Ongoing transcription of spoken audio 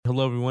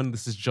Hello, everyone.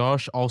 This is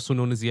Josh, also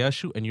known as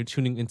Yashu, and you're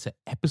tuning into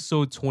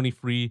episode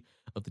 23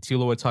 of the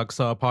TLOY Talks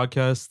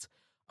podcast.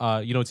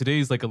 Today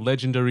is like a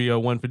legendary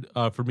one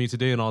for me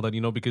today and all that,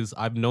 because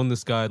I've known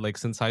this guy like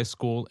since high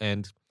school,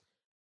 and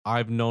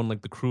I've known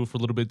like the crew for a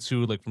little bit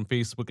too, like from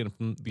Facebook and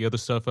from the other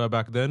stuff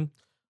back then.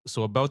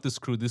 So about this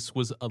crew, this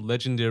was a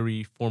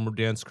legendary former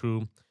dance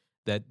crew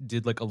that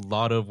did like a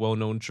lot of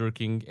well-known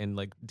jerking and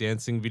like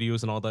dancing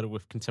videos and all that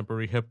with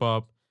contemporary hip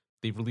hop.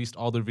 They've released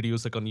all their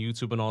videos like on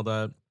YouTube and all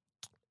that.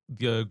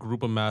 The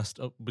group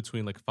amassed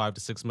between like 5 to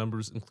 6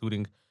 members,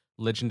 including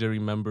legendary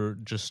member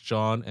Just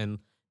John, and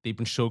they've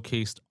been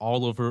showcased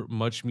all over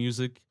Much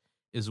Music,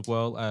 as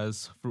well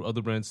as for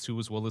other brands too,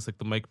 as well as like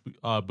the Mike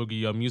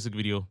Boogie music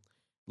video.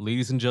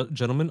 Ladies and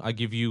gentlemen, I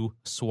give you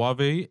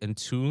Suave and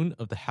Toon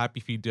of the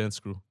Happy Feet Dance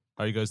Crew.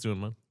 How are you guys doing,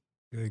 man?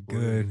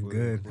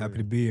 Good. Happy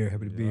to be here.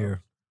 Happy to be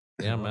here.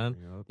 Yeah, man.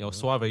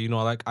 Suave.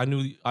 Like I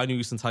knew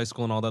you since high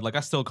school and all that. Like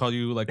I still call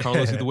you like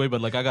Carlos either way, but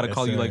like I gotta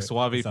call you like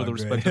Suave for the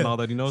respect and all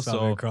that,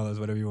 So Carlos,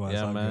 whatever you want.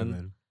 Yeah,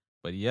 man.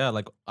 But yeah,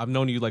 like I've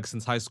known you like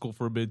since high school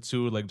for a bit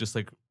too, like just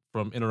like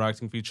from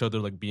interacting with each other,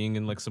 like being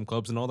in like some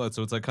clubs and all that.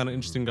 So it's like kind of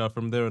interesting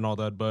from there and all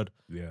that. But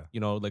yeah,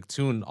 like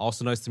Toon,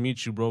 also nice to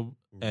meet you, bro.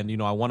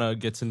 And I want to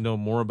get to know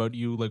more about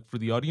you, like for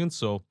the audience.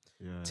 So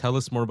tell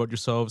us more about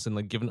yourselves and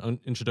like give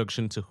an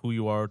introduction to who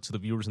you are to the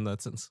viewers in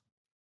that sense.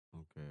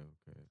 Okay.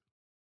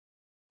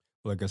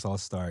 Well, I guess I'll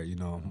start.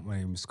 My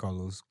name is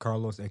Carlos,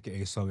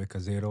 aka Suave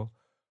Casero.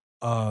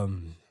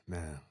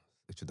 Man,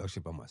 introduction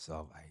about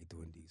myself. I hate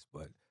doing these,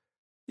 but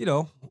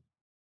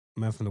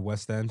man from the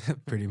West End,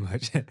 pretty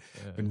much.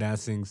 Been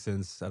dancing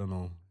since, I don't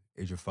know,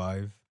 age of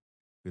 5.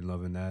 Been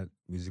loving that.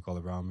 Music all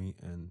around me,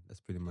 and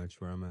that's pretty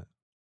much where I'm at.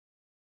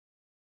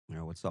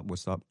 Yeah, what's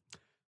up?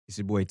 It's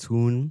your boy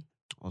Toon,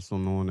 also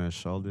known as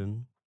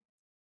Sheldon,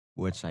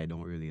 which I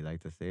don't really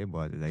like to say,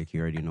 but like you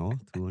already know,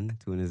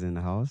 Toon is in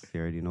the house. You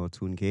already know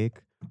Toon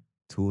Cake.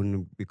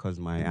 Toon because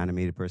my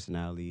animated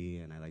personality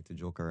and I like to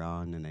joke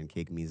around, and then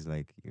Cake means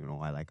like,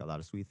 I like a lot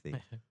of sweet things.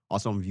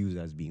 Also, I'm viewed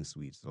as being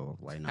sweet, so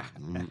why not?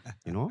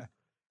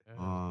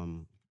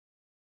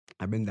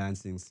 I've been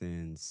dancing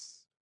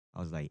since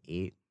I was like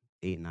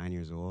 9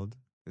 years old.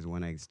 Is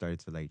when I started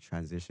to like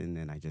transition,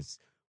 and I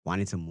just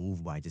wanted to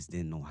move, but I just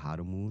didn't know how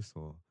to move.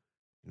 So,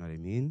 you know what I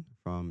mean?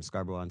 From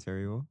Scarborough,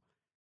 Ontario.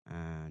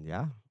 And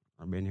yeah,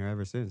 I've been here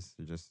ever since.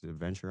 Just to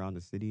venture around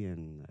the city,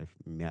 and I've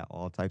met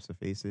all types of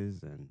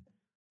faces. And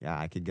yeah,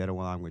 I could get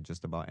along with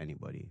just about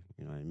anybody.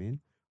 You know what I mean?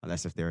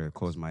 Unless if they're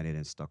closed-minded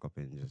and stuck up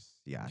and just,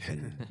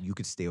 then you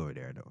could stay over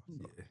there though.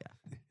 So,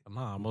 yeah.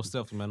 Nah, most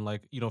definitely, man.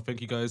 Like, thank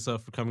you guys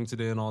for coming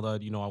today and all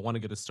that. I want to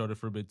get it started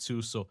for a bit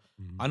too. So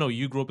I know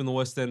you grew up in the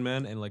West End,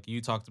 man, and like you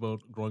talked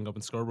about growing up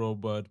in Scarborough,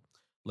 but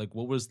like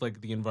what was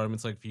like the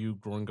environments like for you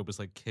growing up as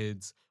like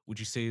kids? Would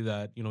you say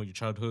that, your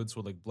childhoods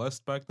were like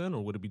blessed back then,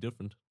 or would it be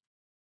different?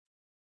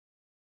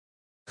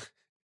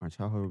 My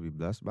childhood would be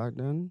blessed back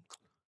then.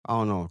 I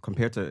don't know,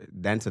 compared to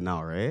then to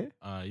now, right?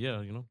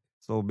 Yeah,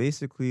 So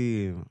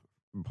basically,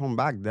 from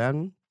back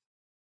then,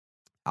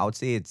 I would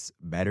say it's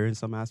better in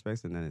some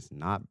aspects, and then it's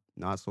not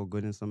so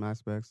good in some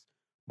aspects.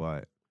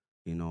 But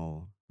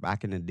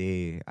back in the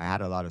day, I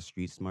had a lot of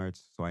street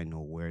smarts, so I know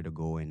where to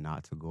go and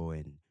not to go,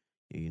 and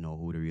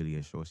who to really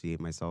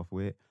associate myself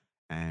with.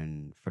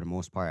 And for the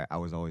most part, I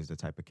was always the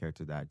type of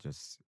character that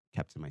just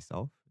kept to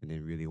myself and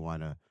didn't really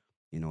want to,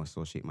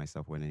 associate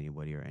myself with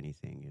anybody or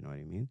anything. You know what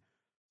I mean?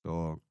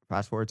 So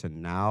fast forward to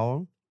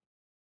now,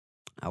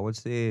 I would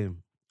say,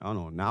 I don't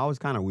know. Now it's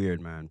kind of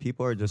weird, man.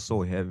 People are just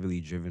so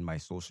heavily driven by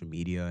social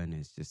media, and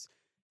it's just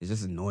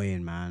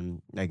annoying,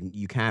 man. Like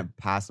you can't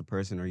pass a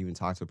person or even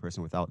talk to a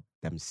person without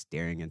them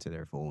staring into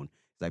their phone.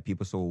 It's like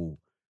people so,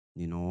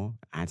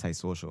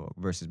 antisocial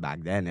versus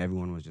back then.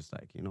 Everyone was just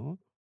like,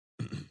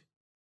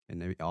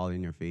 and all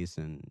in your face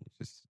and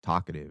just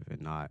talkative and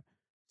not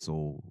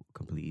so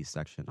completely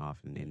sectioned off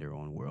in their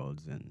own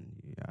worlds.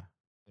 And yeah.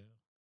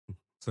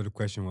 So the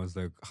question was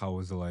like, how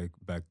was it like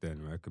back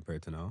then, right,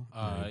 compared to now?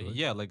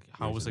 Yeah, like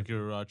how was like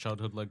your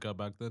childhood like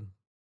back then?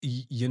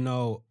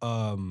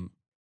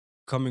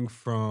 Coming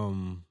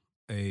from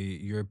a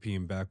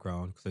European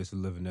background, because I used to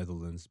live in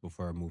Netherlands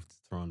before I moved to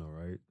Toronto,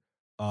 right?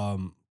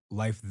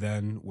 Life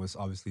then was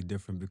obviously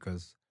different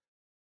because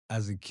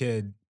as a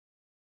kid,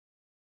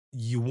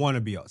 you want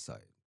to be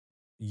outside.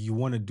 You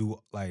want to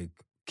do like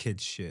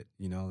kid shit,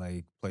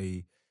 like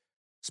play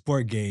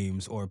sport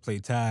games or play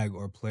tag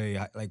or play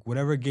like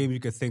whatever game you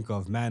could think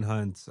of,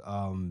 manhunt,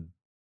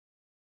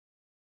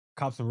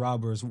 cops and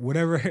robbers,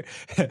 whatever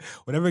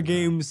whatever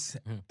games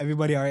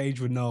everybody our age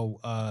would know.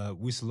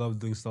 We used to love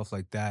doing stuff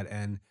like that.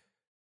 And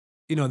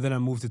then I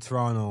moved to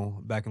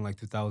Toronto back in like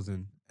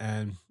 2000,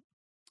 and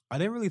I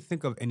didn't really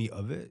think of any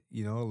of it,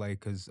 like,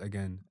 because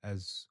again,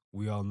 as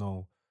we all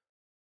know,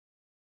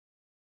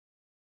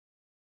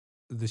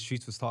 the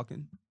streets was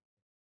talking,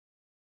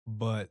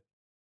 but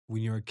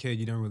when you're a kid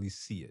you don't really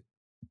see it,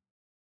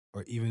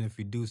 or even if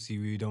you do see it,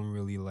 you don't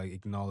really like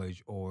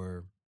acknowledge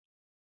or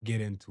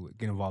get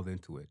involved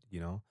into it,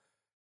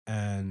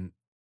 and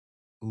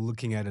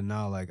looking at it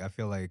now, like I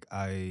feel like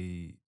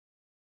I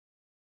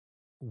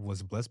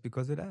was blessed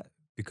because of that,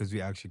 because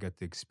we actually get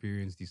to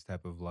experience these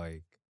type of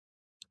like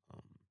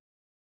um,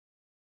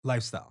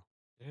 lifestyle,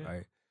 Yeah.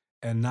 right?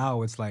 And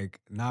now it's like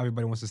now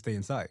everybody wants to stay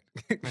inside,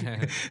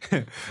 Yeah.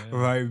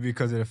 right?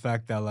 Because of the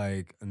fact that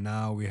like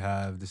now we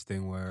have this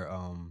thing where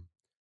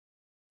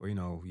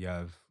you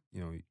have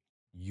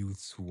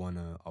youths who want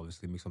to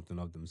obviously make something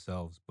of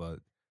themselves, but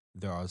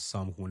there are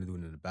some who want to do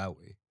it in a bad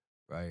way,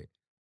 right?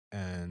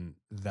 And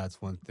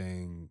that's one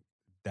thing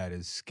that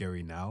is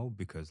scary now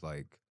because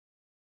like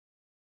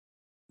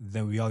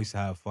then we all used to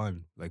have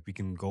fun. Like we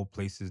can go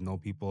places, know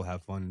people,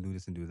 have fun, and do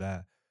this and do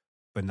that.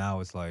 But now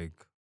it's like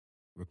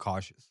we're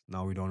cautious.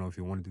 Now we don't know if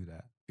we want to do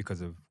that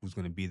because of who's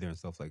going to be there and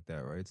stuff like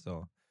that, right?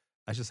 So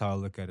that's just how I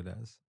look at it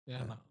as. Yeah,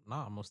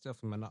 nah, most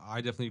definitely, man. I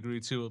definitely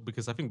agree too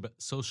because I think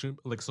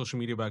social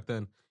media back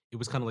then it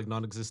was kind of like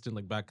non-existent,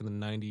 like back in the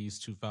 '90s,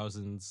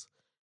 2000s,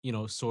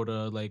 sort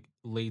of like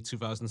late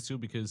 2000s too,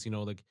 because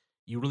like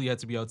you really had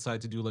to be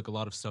outside to do like a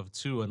lot of stuff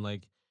too, and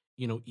like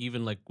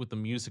even like with the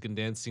music and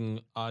dance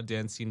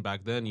scene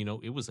back then,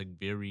 it was like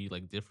very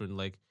like different,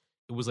 like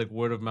it was like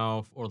word of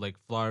mouth or like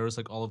flyers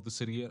like all of the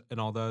city and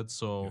all that,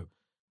 so Yep.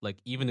 like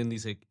even in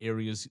these like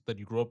areas that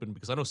you grew up in,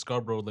 because I know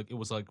Scarborough, like it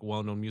was like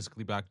well known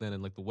musically back then,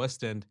 and like the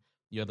West End,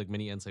 you had like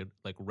many ends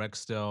like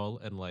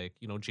Rexdale and like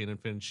Jane and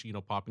Finch,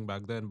 popping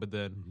back then. But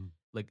then Hmm.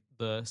 like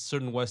the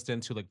certain West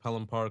End to like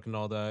Pelham Park and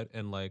all that,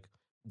 and like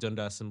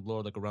Dundas and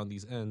Bloor, like around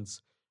these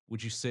ends,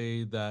 would you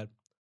say that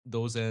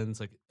those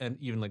ends like and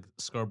even like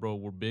Scarborough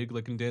were big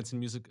like in dance and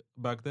music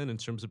back then in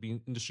terms of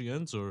being industry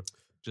ends or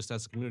just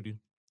as a community?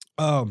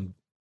 Um,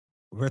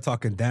 we're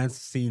talking dance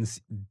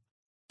scenes,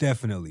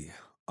 definitely.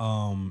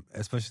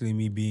 Especially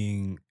me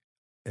being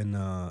in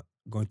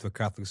going to a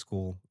Catholic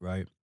school,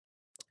 right?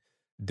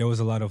 There was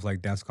a lot of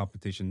like dance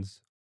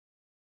competitions,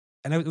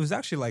 and it was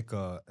actually like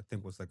I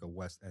think it was like a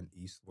West and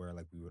East where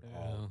like we would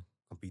all Yeah,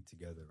 compete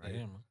together, right?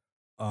 yeah, man.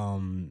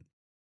 Um,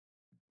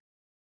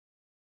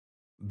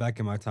 back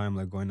in my time,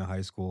 like going to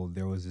high school,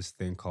 there was this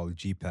thing called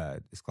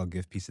GPAD. It's called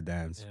Give Peace a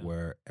Dance, Yeah,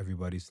 where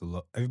everybody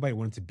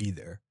wanted to be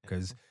there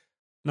because yeah,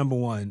 number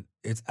one,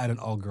 it's at an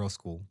all girls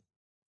school,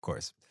 of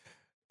course,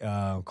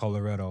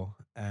 Colorado,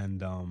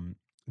 and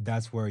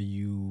that's where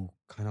you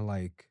kind of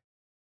like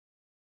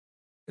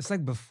it's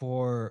like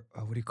before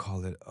what do you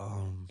call it?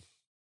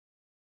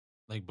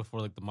 like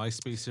before like the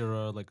MySpace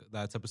era, like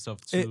that type of stuff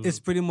It's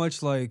too. pretty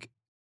much like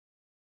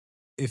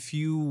if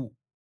you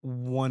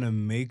want to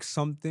make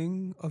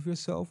something of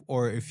yourself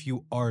or if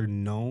you are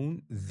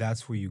known,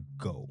 that's where you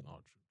go. Oh,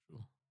 true,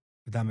 true.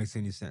 If that makes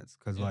any sense.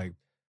 Because Yeah, like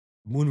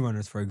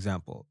Moonrunners, for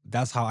example,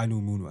 that's how I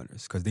knew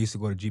Moonrunners. Because they used to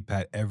go to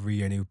GPAT every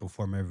year and they would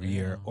perform every yeah,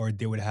 year. Or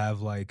they would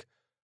have like,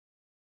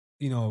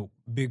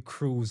 big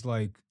crews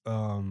like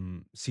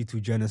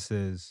C2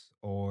 Genesis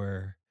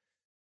or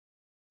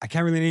I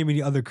can't really name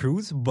any other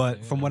crews,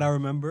 but from what yeah, I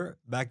remember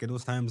back in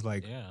those times,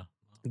 like yeah.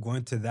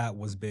 going to that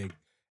was big.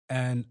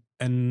 And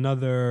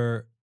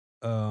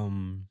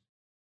um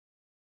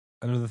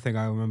another thing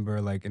I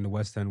remember like in the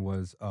West End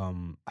was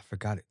I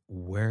forgot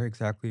where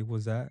exactly it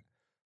was at,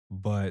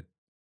 but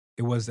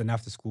it was an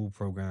after school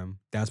program,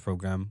 dance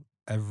program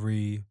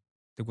every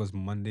I think it was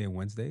Monday and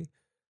Wednesday,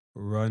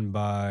 run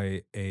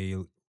by a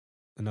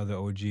another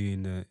OG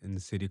in the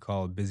city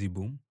called Busy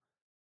Boom.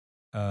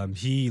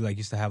 He like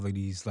used to have like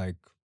these like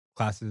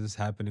classes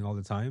happening all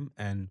the time,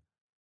 and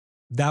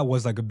that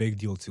was like a big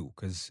deal too,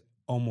 because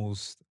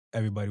almost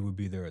everybody would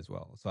be there as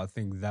well. So I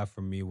think that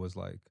for me was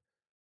like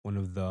one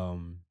of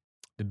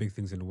the big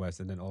things in the West.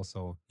 And then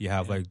also you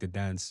have Yeah, like the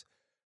dance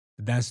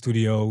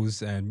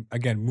studios, and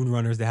again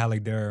Moonrunners. They had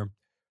like their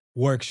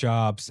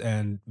workshops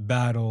and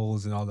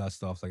battles and all that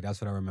stuff. Like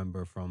that's what I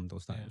remember from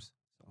those yeah, times.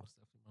 So most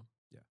definitely, man.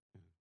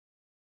 yeah.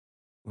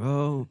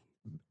 Well,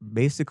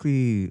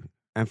 basically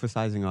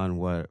emphasizing on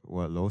what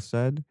Lo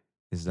said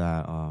is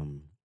that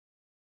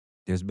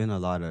there's been a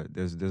lot of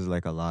there's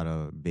like a lot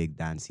of big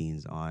dance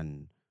scenes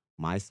on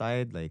my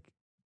side. Like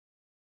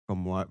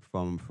from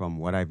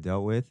what I've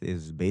dealt with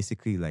is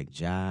basically like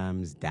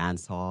jams,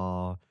 dance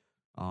hall,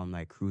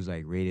 like crews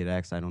like Rated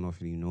X. I don't know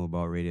if you know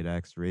about Rated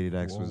X. Rated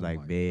X was Oh like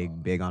my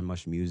big god. on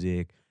Mush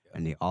Music, Yep.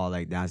 and they all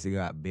like dance. They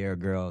got bear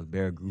girls,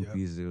 bear Yep.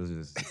 groupies. It was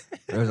just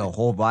there was a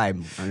whole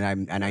vibe,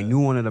 and I Yeah. knew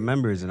one of the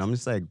members, and I'm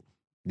just like,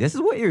 this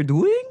is what you're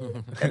doing,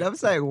 and I'm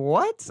just like,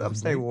 what? I'm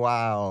just like, Mhm.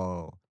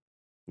 wow,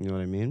 you know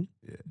what I mean?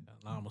 Yeah. Yeah,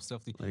 nah, most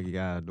definitely. Like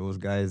yeah, those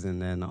guys,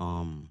 and then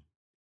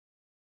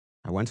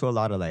I went to a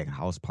lot of like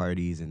house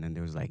parties, and then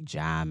there was like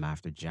jam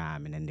after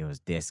jam, and then there was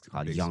this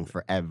called Big Young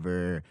spin.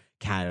 Forever,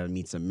 Canada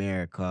Meets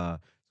America.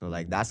 So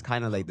like that's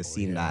kind of like the Oh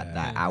scene that yeah,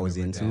 that I I was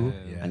remember into,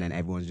 that. Yeah. and then Yeah.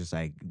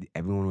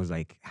 everyone was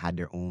like had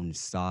their own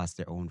sauce,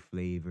 their own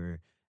flavor,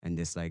 and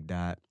this like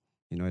that.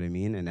 You know what I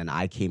mean? And then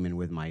I came in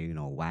with my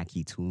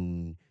wacky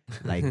tune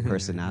like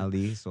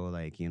personality. So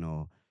like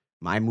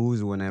my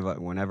moves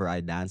whenever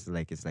I dance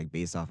like it's like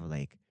based off of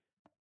like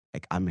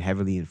I'm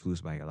heavily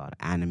influenced by a lot of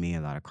anime, a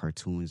lot of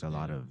cartoons, a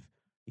lot Yeah. of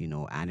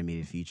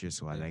animated features.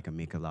 So I like to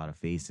make a lot of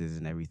faces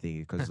and everything.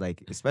 Because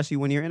like, especially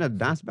when you're in a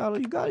dance battle,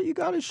 you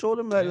gotta show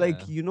them that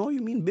like, Yeah.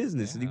 you mean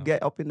business. And you Yeah.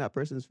 get up in that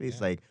person's face,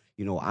 Yeah. like,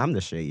 I'm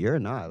the shit. You're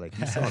not. Like,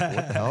 you suck.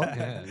 What the hell?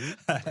 Yeah.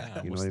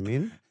 Yeah, You know what I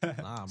mean?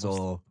 Nah,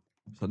 So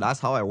that's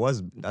how I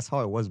was. That's how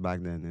I was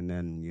back then. And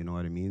then you know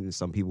what I mean.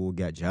 Some people will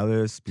get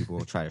jealous. People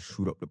will try to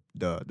shoot up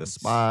the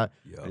spot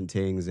Yup. and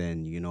things.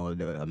 And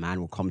a man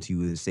will come to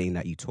you saying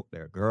that you took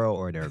their girl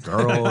or their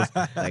girls.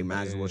 Like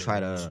mans will try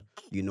to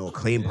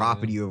claim Yeah.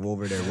 property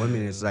over their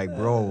women. It's like,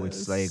 bro,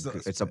 it's like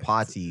Suspect. it's a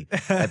party.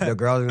 If the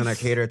girl's gonna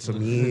cater to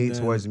me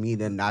towards me,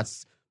 then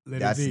that's Let it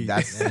that's be.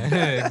 that's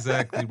Yeah,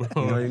 exactly, bro.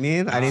 you know what I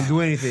mean. I didn't do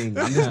anything.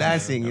 I'm just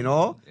dancing.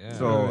 Yeah.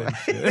 So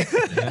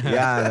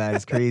yeah,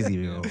 that's crazy,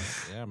 yo.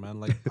 Yeah, man.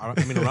 Like, I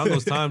mean, around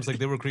those times, like,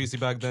 they were crazy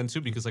back then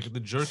too, because like the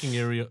jerking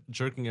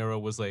era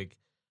was like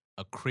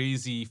a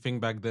crazy thing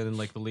back then in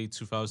like the late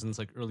 2000s,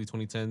 like early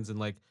 2010s, and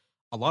like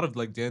a lot of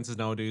like dances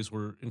nowadays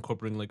were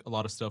incorporating like a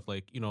lot of stuff,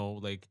 like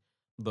like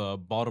the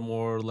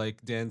Baltimore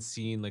like dance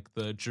scene, like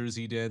the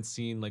Jersey dance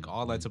scene, like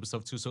all that type of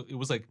stuff too. So it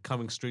was like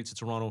coming straight to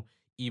Toronto,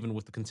 even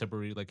with the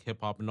contemporary like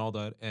hip hop and all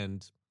that,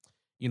 and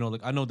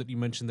like I know that you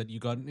mentioned that you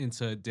got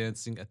into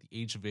dancing at the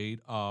age of 8.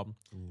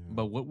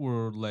 But what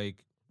were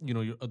like,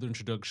 your other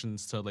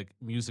introductions to like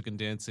music and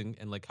dancing,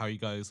 and like how you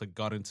guys like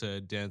got into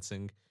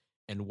dancing,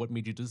 and what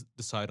made you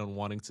decide on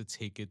wanting to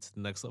take it to the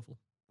next level?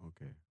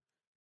 Okay.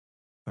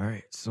 All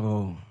right.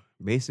 So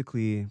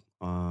basically,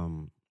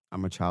 I'm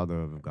a child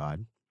of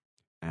God,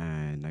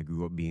 and I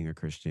grew up being a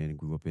Christian.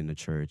 Grew up in the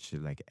church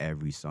like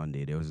every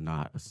Sunday. There was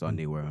not a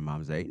Sunday where my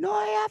mom's like, "No,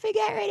 you have to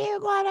get ready to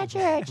go to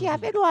church. You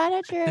have to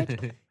go to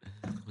church.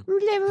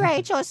 Live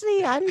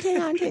righteously."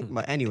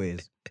 But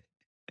anyways,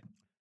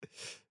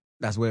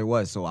 that's what it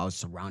was. So I was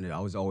surrounded. I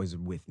was always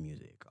with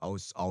music. I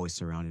was always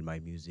surrounded by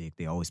music.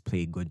 They always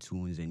played good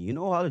tunes, and you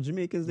know how the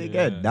Jamaicans they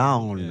Yeah, get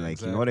down, yeah,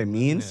 like you know what I exactly,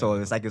 mean. man. So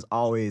Yeah. it's like it's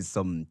always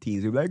some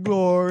teens who be like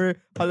glory,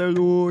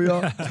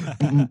 hallelujah.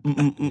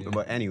 Yeah.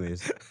 But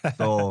anyways,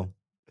 so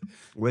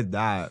with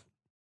that,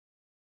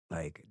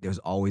 like there's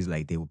always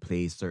like they would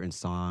play certain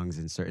songs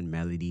and certain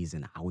melodies,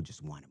 and I would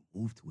just want to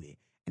move to it,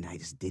 and I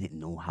just didn't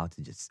know how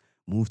to just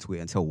move to it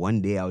until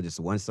one day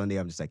one Sunday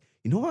I'm just like,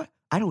 you know what?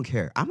 I don't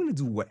care. I'm gonna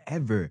do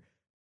whatever.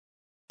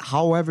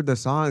 However the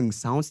song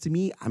sounds to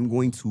me, I'm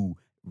going to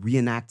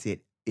reenact it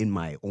in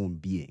my own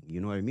being.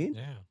 You know what I mean?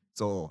 Yeah.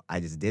 So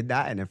I just did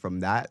that, and then from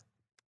that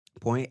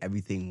point,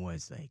 everything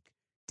was like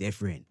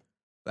different.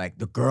 Like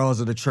the girls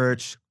of the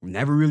church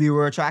never really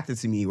were attracted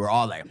to me. We're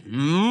all like,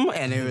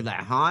 and they were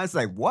like, huh? It's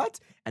like, what?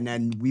 And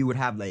then we would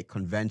have like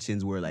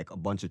conventions where like a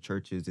bunch of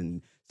churches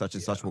and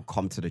such will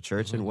come to the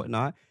church and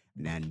whatnot.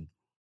 And then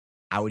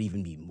I would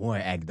even be more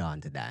egged on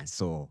to dance.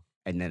 So,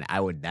 and then I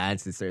would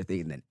dance and certain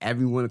things, and then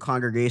everyone in the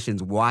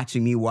congregation's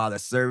watching me while the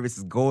service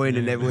is going,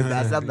 and everyone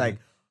that's I'm like,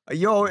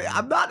 yo,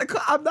 I'm not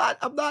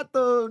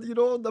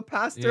the the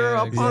pastor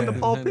Yeah, up on the exactly.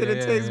 pulpit and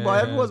Yeah, things, yeah, but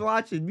yeah. everyone's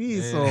watching me.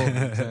 Yeah, So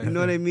exactly. you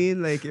know what I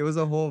mean? Like it was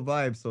a whole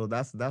vibe. So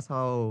that's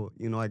how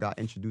I got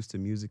introduced to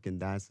music and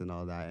dance and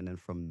all that, and then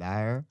from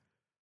there,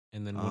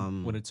 And then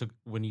when you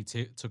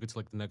took it to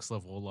like the next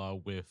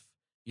level, with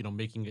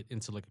making it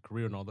into like a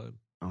career and all that.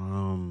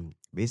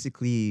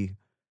 basically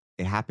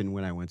it happened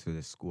when I went to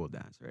the school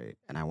dance, right?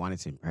 And I wanted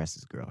to impress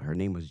this girl. Her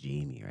name was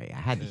Jamie, right? I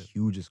had the Yeah.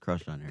 hugest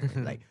crush on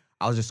her. Like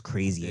I was just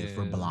crazy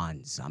for Yeah.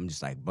 blondes. I'm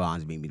just like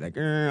blondes made me like,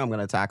 I'm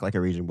gonna attack like a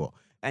raging bull.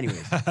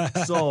 Anyways,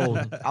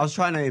 so I was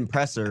trying to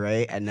impress her,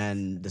 right? And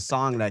then the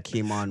song that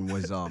came on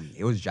was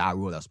it was Ja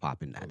Rule that was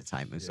popping at the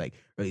time. It was like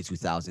early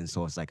 2000s.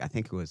 So it's like I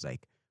think it was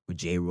like with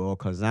J Rule,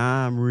 cause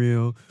I'm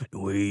real. The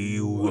way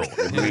you walk,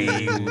 the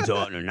way you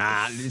talk,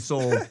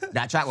 so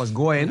that track was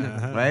going,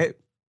 right?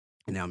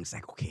 And then I'm just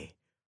like, okay,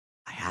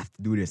 I have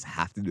to do this. I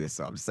have to do this.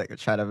 So I'm just like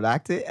trying to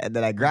enact it. And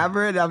then I grab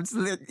her and I'm just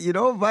like,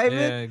 vibing.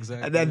 Yeah,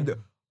 exactly. And then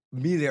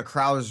immediately a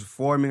crowd was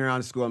forming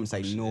around the school. I'm just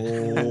like,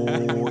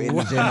 no. In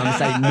the gym, I'm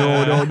just like,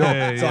 no.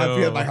 Hey, So I feel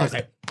yo. like I was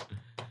like,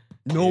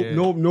 nope.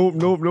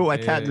 I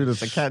can't do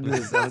this. I can't do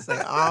this. I was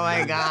like, oh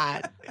my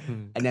God.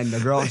 And then the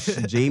girl,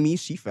 Jamie,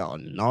 she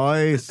felt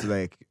nice.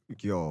 Like,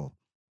 yo,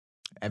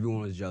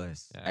 everyone was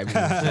jealous. Yeah.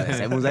 Everyone was jealous.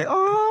 Everyone was like,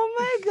 oh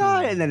my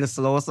God. And then the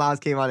slow songs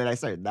came out and I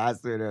started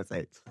dancing. And it's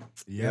like,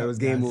 yeah, it was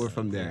game over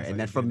from there. And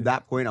then from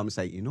that point, I'm just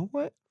like, you know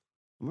what?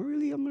 I'm gonna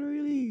really,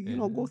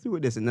 go through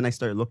with this. And then I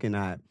started looking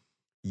at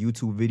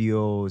YouTube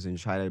videos and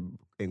try to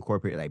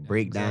incorporate like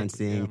break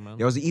exactly. dancing. Yeah, man.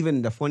 There was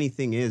even the funny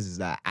thing is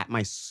that at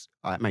my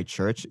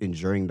church and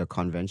during the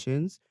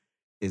conventions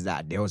is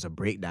that there was a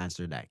break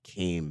dancer that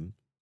came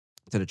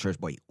to the church,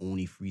 but he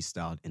only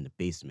freestyled in the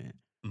basement,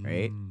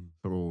 right?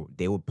 So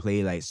they would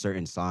play like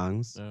certain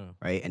songs, Yeah.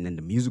 right? And then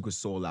the music was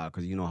so loud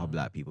because you know how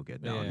black people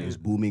get down. Yeah. It was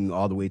booming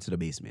all the way to the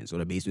basement. So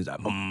the basement's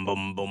like boom,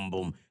 boom, boom,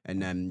 boom.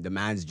 And then the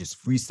man's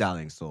just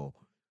freestyling. So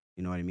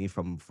you know what I mean?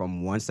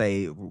 From once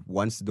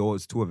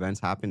those two events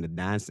happened, the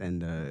dance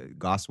and the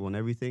gospel and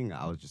everything,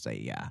 I was just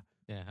like, yeah,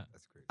 Yeah.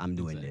 That's great. I'm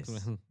doing Exactly,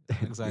 this. man.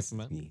 This Exactly, is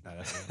man. me.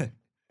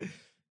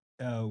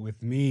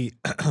 With me,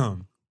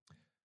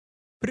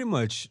 pretty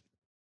much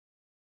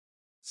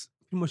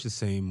pretty much the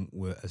same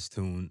with as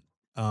Toon.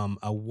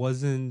 I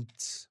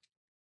wasn't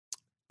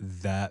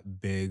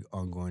that big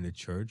on going to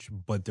church,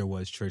 but there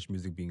was church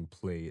music being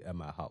played at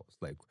my house.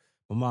 Like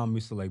my mom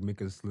used to like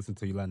make us listen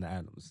to Yolanda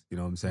Adams. You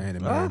know what I'm saying?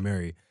 And Mary Ah,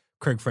 Mary,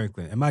 Craig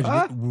Franklin. Imagine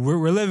ah.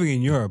 we're living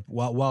in Europe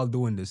while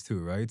doing this too,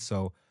 right?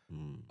 So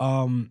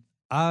Mm.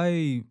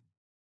 I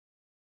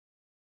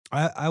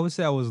I would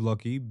say I was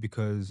lucky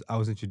because I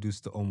was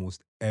introduced to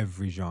almost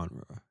every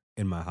genre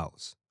in my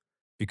house.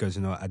 Because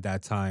at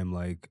that time,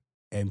 like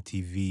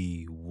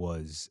MTV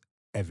was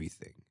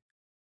everything,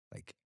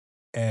 like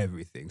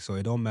everything. So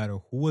it don't matter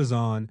who was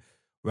on,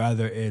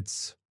 rather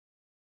it's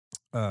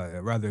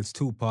rather it's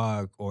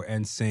Tupac or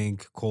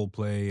NSYNC,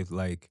 Coldplay,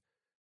 like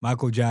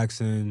Michael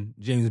Jackson,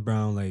 James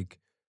Brown, like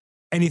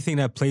anything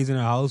that plays in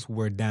our house,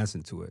 we're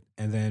dancing to it.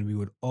 And then we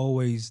would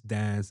always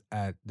dance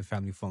at the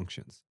family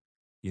functions.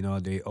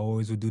 They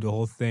always would do the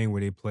whole thing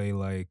where they play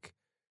like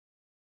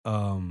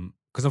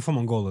because I'm from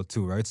Angola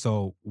too, right?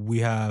 So we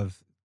have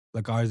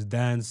like our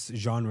dance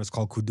genre is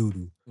called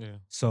kuduru. Yeah.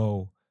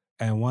 So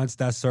and once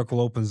that circle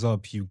opens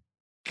up, you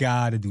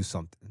gotta do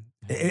something.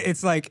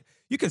 It's like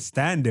you can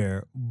stand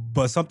there,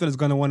 but something is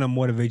gonna want to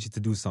motivate you to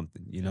do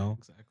something, Yeah,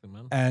 exactly,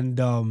 man. And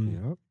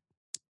Yep.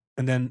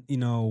 and then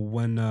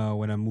when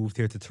I moved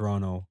here to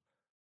Toronto,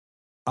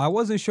 I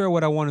wasn't sure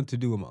what I wanted to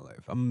do in my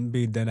life. I'm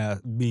being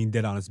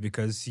dead honest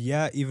because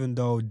yeah, even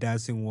though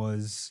dancing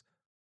was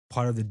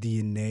part of the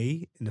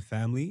DNA in the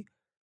family,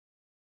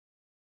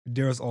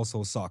 there's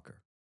also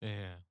soccer.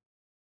 Yeah.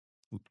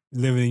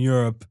 Living in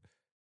Europe,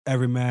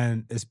 every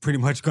man is pretty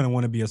much gonna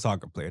want to be a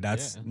soccer player.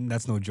 That's Yeah.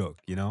 that's no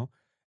joke.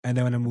 And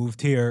then when I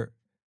moved here,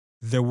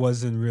 there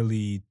wasn't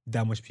really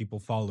that much people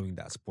following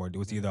that sport. It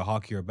was either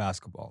hockey or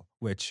basketball,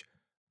 which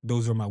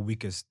those were my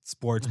weakest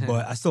sports.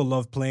 But I still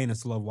love playing and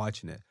still love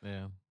watching it.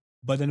 Yeah.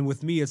 But then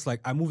with me, it's like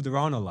I moved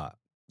around a lot.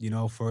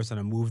 First when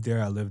I moved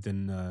there, I lived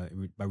in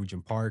by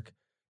Regent Park,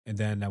 and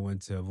then I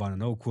went to Vaughan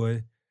and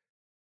Oakwood.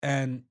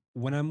 And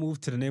when I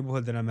moved to the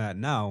neighborhood that I'm at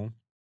now,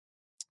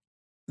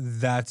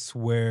 that's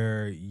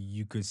where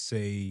you could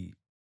say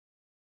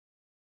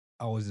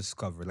I was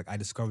discovered. Like I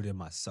discovered it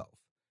myself.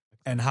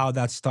 And how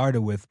that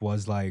started with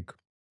was like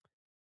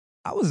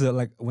I was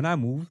like when I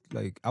moved,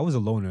 like I was a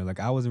loner. Like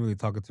I wasn't really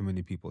talking to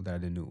many people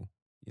that I knew.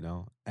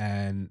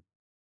 And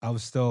I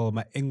was still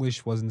my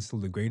English wasn't still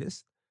the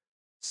greatest.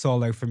 So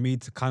like for me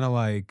to kind of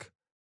like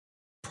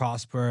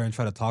prosper and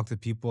try to talk to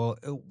people,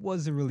 it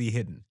wasn't really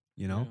hidden,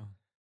 Yeah.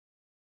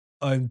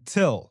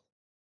 until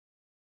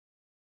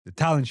the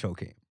talent show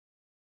came,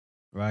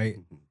 right?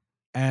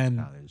 And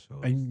Talent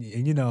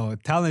shows.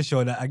 talent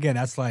show that again,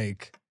 that's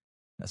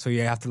where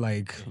you have to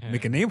like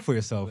make a Yeah. name for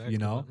yourself, Exactly,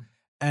 man.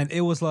 And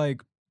it was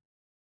like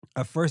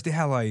at first they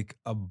had like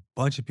a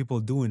bunch of people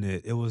doing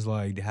it. It was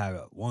like they had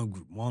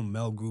one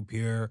male group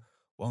here,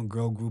 one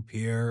girl group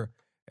here,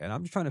 and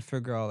I'm just trying to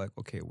figure out like,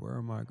 okay, where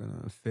am I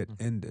gonna fit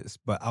in this?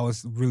 But I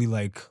was really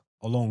like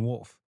a lone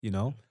wolf.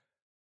 And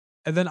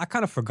then I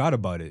kind of forgot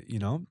about it.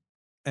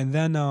 And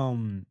then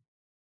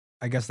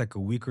I guess like a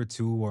week or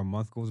two or a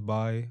month goes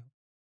by,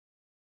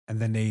 and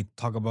then they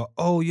talk about,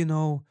 oh,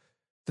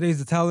 today's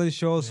the talent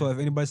show, so Yeah. if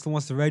anybody still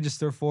wants to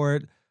register for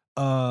it,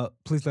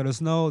 please let us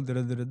know. Da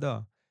da da da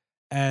da.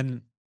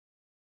 And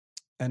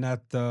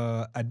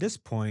at this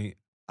point,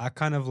 I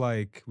kind of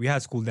like we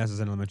had school dances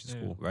in elementary Yeah.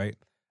 school, right?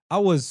 I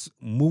was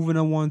moving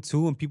on one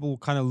too, and people were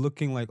kind of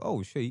looking like,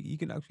 "Oh shit, you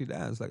can actually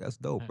dance! Like that's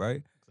dope, Yeah,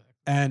 right?" Exactly.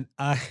 And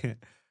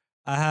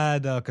I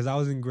had because I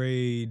was in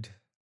grade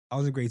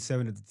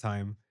 7 at the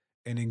time,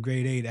 and in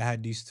grade 8, I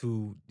had these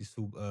two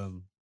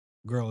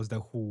girls that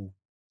who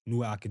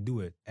knew I could do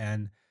it,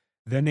 and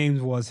their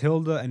names was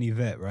Hilda and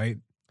Yvette, right?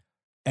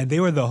 And they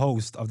were the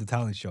host of the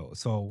talent show.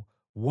 So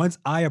once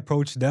I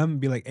approached them,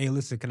 be like, "Hey,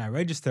 listen, can I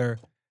register?"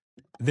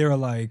 They were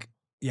like,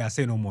 "Yeah,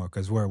 say no more,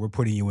 because we're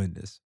putting you in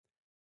this."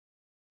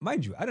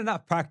 Mind you, I did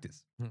not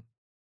practice. Hmm.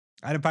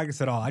 I didn't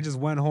practice at all. I just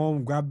went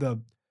home, grabbed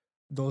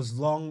those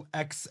long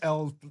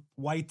XL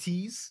white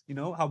tees. You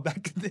know how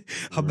back then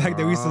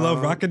we used to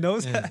love rocking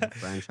those. Yeah.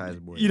 Franchise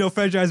boy.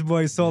 Franchise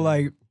boys. So Yeah.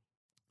 like,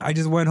 I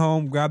just went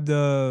home, grabbed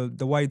the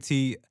white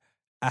tee.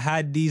 I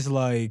had these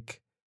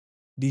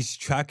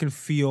track and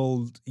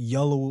field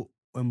yellow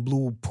and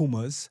blue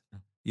Pumas,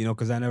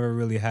 because I never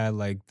really had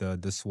like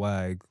the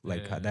swag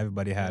like Yeah. that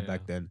everybody had Yeah.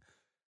 back then.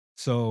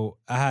 So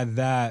I had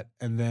that,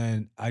 and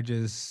then I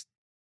just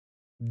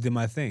did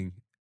my thing,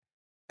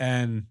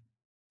 and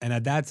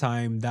at that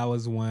time that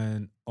was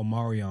when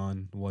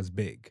Omarion was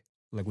big,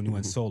 like when he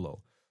went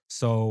solo.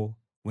 So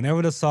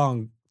whenever the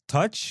song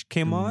 "Touch"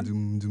 came on,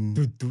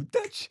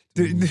 touch,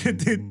 you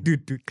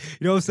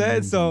know what I'm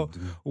saying? So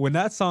when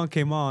that song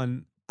came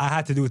on, I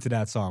had to do it to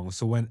that song.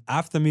 So when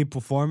after me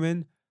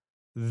performing,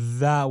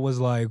 that was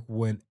like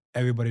when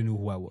everybody knew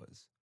who I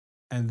was.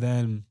 And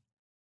then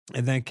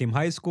came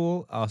high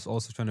school. I was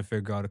also trying to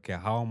figure out, okay,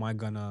 how am I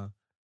gonna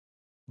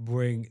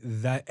bring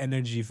that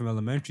energy from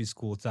elementary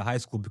school to high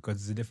school, because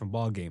it's a different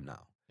ball game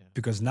now. Yeah.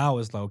 Because now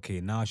it's like, okay,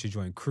 now I should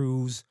join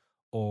crews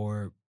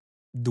or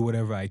do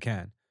whatever I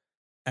can.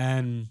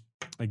 And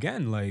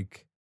again,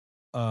 like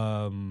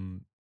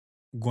um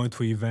going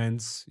to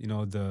events,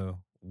 the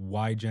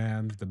Y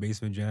jams, the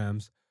basement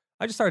jams.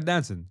 I just started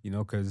dancing,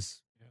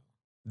 because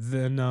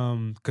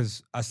then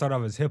because I started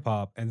off as hip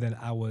hop and then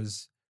I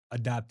was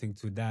adapting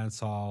to dance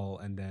hall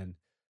and then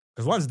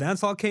because once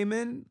dance hall came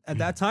in at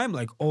that time,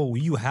 like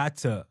you had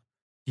to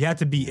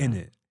be in Yeah.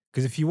 it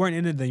because if you weren't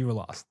in it, then you were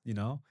lost.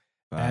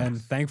 And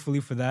Facts. thankfully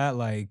for that,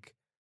 like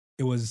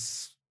it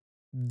was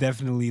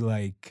definitely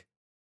like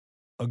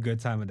a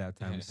good time at that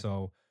time.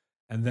 So,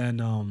 and then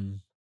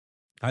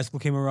high school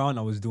came around.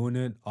 I was doing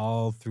it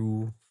all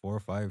through 4 or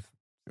 5,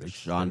 6,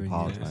 Sean 7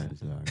 Paul years,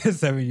 times, yeah.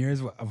 7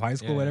 years of high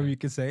school, whatever Yeah. you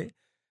could say.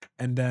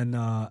 And then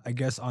I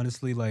guess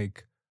honestly,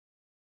 like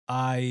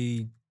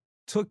I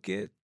took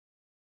it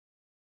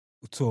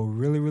to a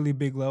really, really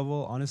big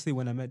level. Honestly,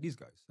 when I met these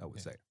guys, I would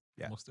Yeah. say,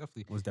 yeah, Most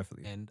definitely. most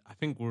definitely. And I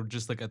think we're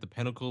just like at the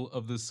pinnacle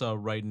of this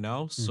right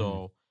now.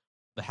 So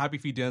the Happy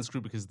Feet dance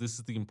group, because this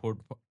is the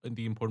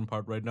important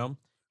part right now.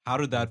 How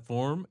did that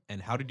form,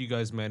 and how did you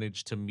guys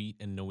manage to meet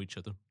and know each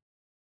other?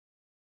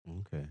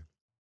 Okay.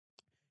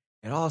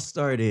 It all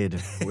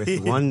started with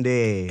one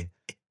day,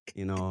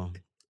 you know,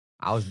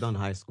 I was done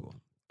high school.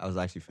 I was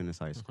actually finished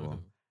high school.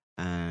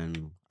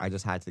 And I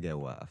just had to get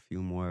a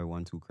few more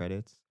 1, 2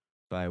 credits.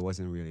 So I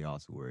wasn't really all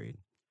too worried.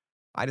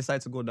 I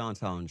decided to go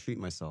downtown, treat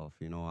myself.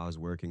 I was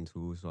working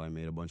too, so I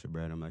made a bunch of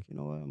bread. I'm like, you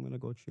know what? I'm gonna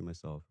go treat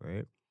myself,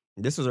 right?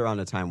 This was around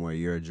the time where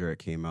You're a Jerk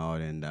came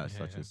out and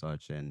such and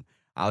such. And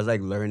I was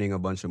like learning a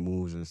bunch of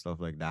moves and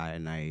stuff like that.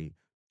 And I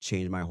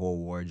changed my whole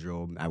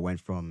wardrobe. I went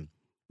from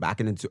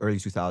back in the early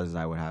 2000s,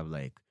 I would have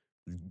like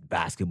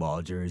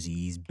basketball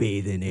jerseys,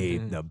 bathing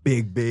ape, the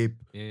big babe,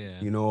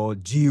 Yeah.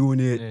 G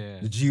Unit, Yeah.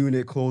 the G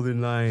Unit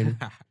clothing line,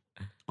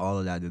 all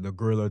of that, the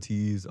gorilla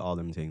tees, all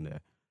them thing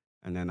there.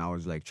 And then I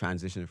was like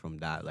transitioning from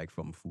that, like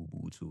from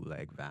FUBU to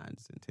like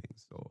Vans and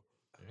things. So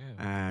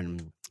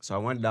and so I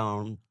went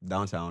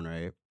downtown,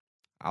 right?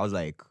 I was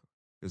like,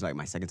 it was like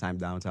my second time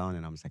downtown,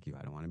 and I was like, yo,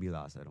 I don't want to be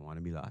lost. I don't want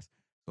to be lost.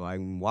 So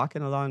I'm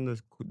walking along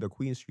the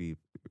Queen Street,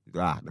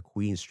 the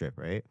Queen Strip,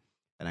 right?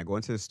 And I go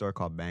into the store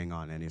called Bang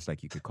On, and it's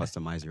like you could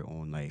customize your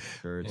own like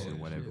shirts and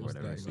whatever, shit.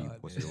 whatever. Bang So you On,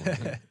 post yeah. your own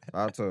thing.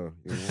 I had to,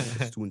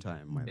 it's Toon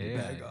time, my Yeah,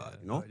 bad.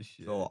 yeah. Oh,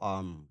 shit. So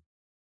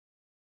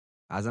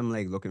as I'm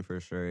like looking for a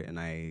shirt and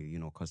I,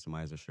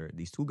 customize a shirt,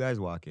 these two guys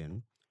walk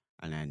in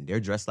and then they're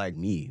dressed like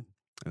me.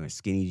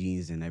 Skinny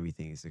jeans and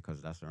everything. It's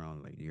because that's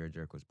around like Your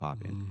Jerk was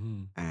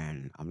popping.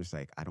 And I'm just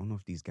like, I don't know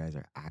if these guys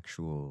are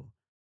actual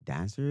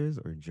dancers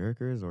or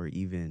jerkers or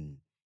even,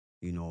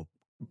 you know,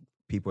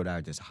 people that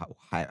are just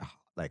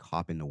like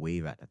hopping the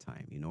wave at the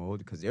time,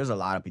 because there's a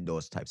lot of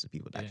those types of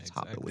people that just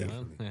hop the wave.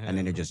 Definitely. And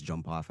then they just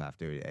jump off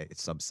after it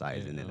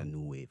subsides and then a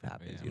new wave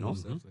happens,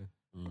 Most definitely.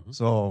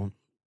 So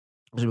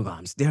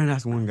I'm staring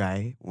at one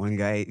guy,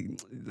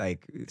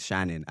 like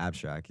Shannon,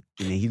 abstract.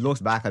 And then he looks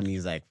back at me,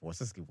 he's like, what's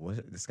this?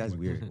 This guy's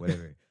weird,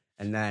 whatever.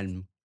 And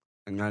then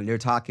they're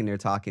talking.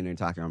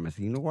 I'm like,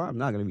 you know what? I'm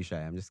not going to be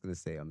shy. I'm just going to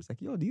say, I'm just like,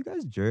 yo, do you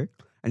guys jerk?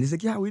 And he's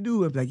like, yeah, we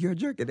do. I'm like, you're a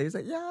jerk. And he's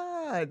like,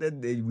 yeah. And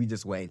then we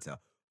just went into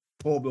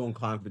full-blown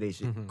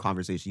conversation.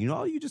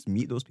 You just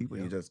meet those people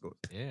and you just go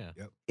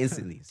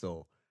instantly.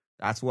 So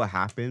that's what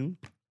happened.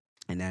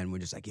 And then we're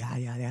just like,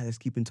 yeah, let's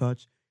keep in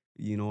touch.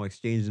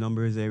 Exchange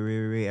numbers,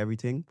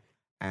 everything.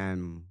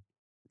 And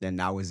then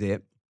that was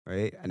it,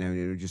 right? And then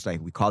it was just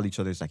like, we called each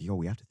other. It's like, yo,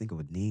 we have to think of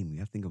a name.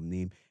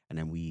 And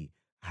then we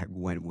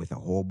went with a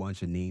whole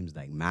bunch of names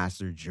like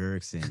Master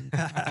Jerks and,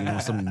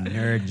 some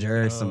Nerd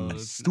Jerks, some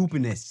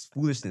stupidness,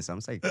 foolishness. I'm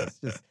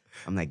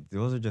like,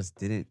 those just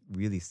didn't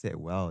really sit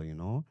well,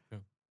 Yeah.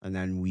 And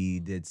then we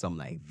did some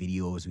like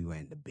videos. We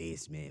went in the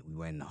basement. We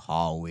went in the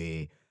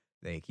hallway.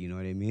 Like, you know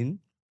what I mean?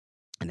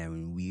 And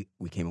then we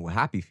came up with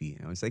Happy Feet.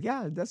 And I was like,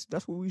 yeah, that's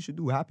what we should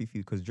do, Happy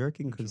Feet, because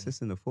jerking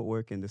consists in the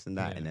footwork and this and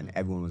that. And then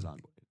everyone was on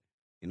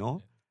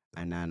board,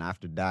 And then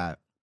after that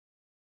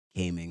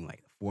came in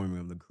like the forming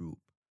of the group.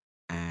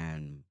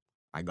 And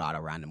I got a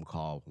random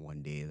call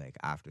one day, like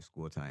after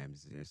school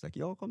times. And it's like,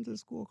 yo, come to the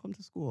school.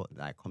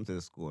 And I come to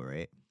the school,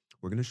 right?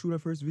 We're going to shoot our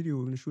first video.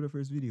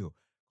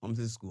 Come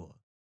to the school.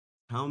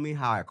 Tell me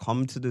how I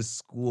come to the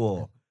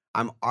school.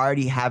 I'm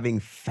already having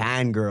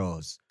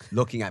fangirls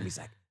looking at me. It's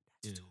like,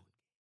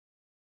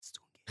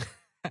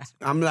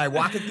 I'm like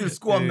walking through the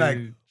school. I'm like,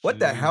 what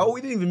the hell?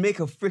 We didn't even make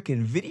a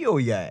freaking video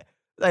yet.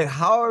 Like,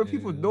 how are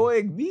people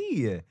knowing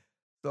me?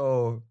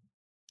 So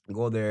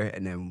go there,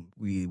 and then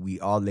we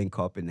all link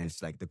up, and then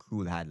it's like the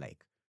crew had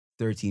like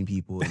 13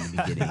 people in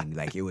the beginning.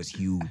 Like, it was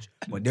huge.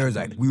 But there's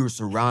like, we were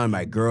surrounded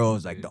by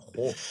girls, like the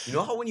whole, you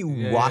know how when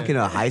you walk in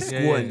a high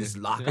school and this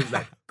locker's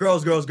like,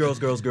 girls,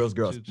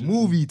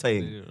 movie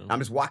thing. I'm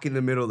just walking in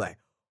the middle like,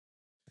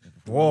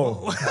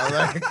 whoa.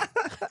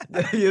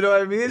 You know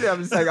what I mean? I'm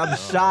just like, I'm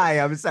shy.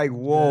 I'm just like,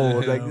 whoa,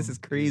 like this is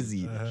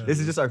crazy. This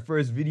is just our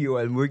first video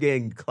and we're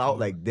getting clout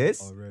like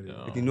this. Already.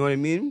 Like, you know what I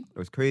mean? It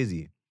was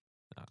crazy.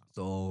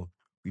 So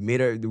we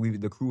made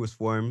the crew was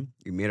formed.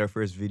 We made our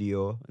first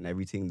video and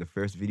everything. The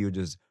first video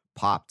just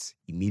popped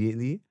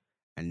immediately.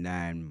 And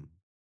then,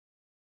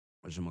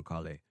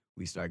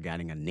 we start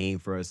getting a name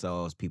for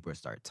ourselves. People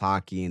start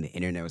talking. The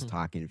internet was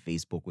talking.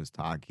 Facebook was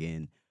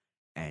talking.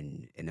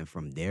 And then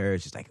from there,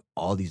 it's just like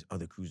all these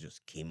other crews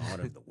just came out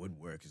of the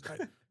woodwork. It's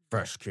like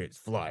Fresh Kids,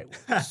 Fly,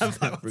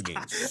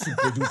 friggin'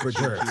 Super Duper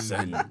Jerks,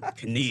 and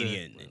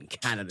Canadian and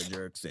Canada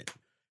Jerks,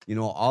 and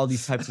all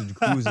these types of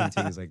crews and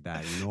things like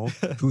that.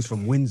 Crews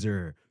from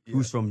Windsor,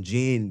 crews from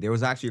Jane. There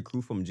was actually a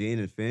crew from Jane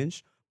and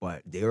Finch,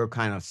 but they were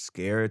kind of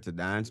scared to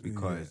dance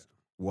because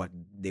what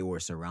they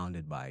were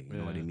surrounded by. You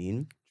know what I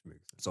mean?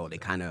 So they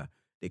kind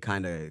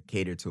of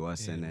catered to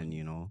us, and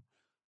then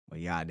But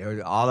yeah,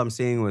 all I'm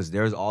saying was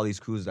there's all these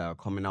crews that are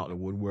coming out of the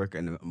woodwork,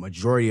 and the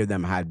majority of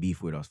them had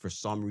beef with us. For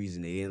some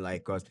reason, they didn't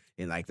like us,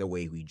 didn't like the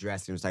way we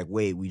dressed. And it's like,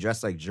 wait, we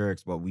dress like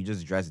jerks, but we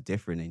just dress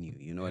different than you.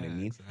 You know what I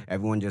mean?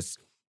 Exactly.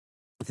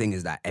 The thing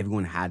is that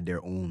everyone had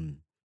their own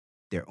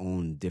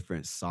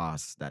different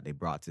sauce that they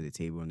brought to the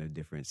table and their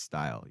different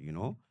style,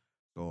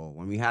 So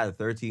when we had a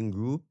 13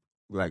 group,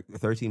 like a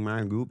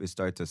 13-man group, it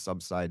started to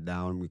subside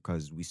down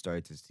because we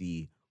started to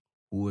see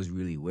who was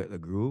really with the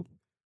group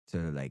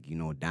to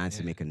dance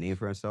and make a name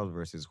for ourselves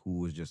versus who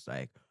was just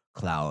like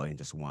clout and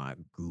just want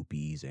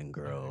groupies and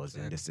girls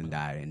and this and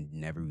that and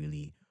never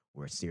really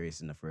were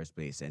serious in the first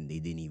place, and they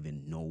didn't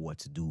even know what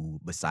to do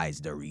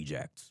besides the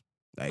rejects.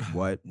 Like,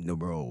 what? No,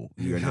 bro,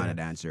 you're not a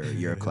dancer.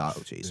 You're a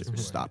clout chaser.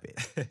 Stop it.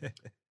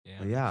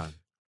 But yeah.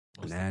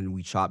 And then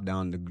we chopped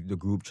down, the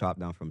group chopped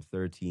down from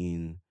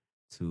 13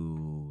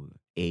 to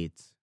 8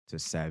 to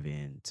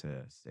 7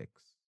 to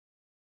 6.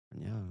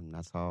 And yeah, and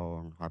that's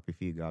how Happy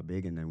Feet got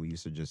big. And then we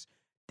used to just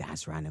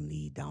dance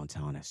randomly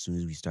downtown. As soon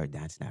as we start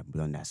dancing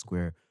on that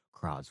square,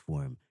 crowds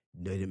form.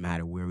 Doesn't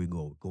matter where we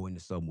go in the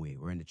subway,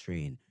 we're in the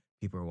train,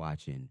 people are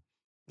watching.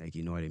 Like,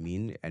 you know what I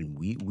mean? And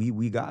we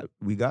got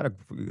a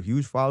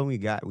huge following.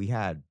 We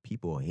had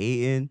people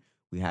hating.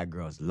 We had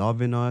girls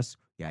loving us.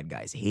 We had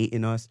guys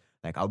hating us.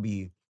 Like,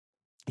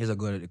 here's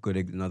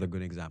another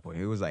good example.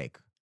 It was like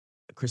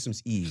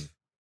Christmas Eve.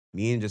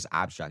 Me and just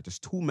Abstract,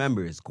 just two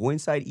members, go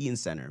inside Eaton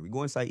Center. We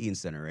go inside Eaton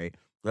Center, right?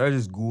 They're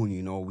just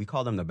gooning, we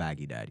call them the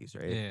baggy daddies,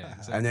 right? Yeah,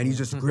 exactly. And then he's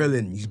just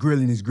grilling. He's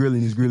grilling. He's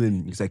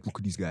like, look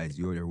at these guys.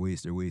 Their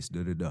waist,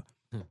 da.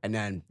 And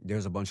then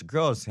there's a bunch of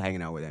girls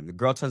hanging out with him. The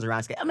girl turns around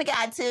and says, oh my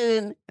God,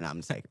 Toon. And I'm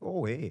just like,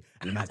 oh, hey.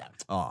 And the man's like,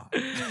 oh.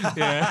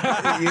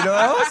 Yeah. You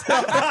know?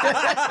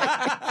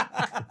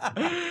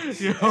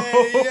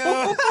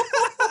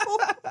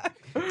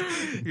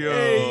 Yo.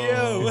 Hey,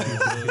 yo.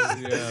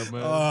 Yeah,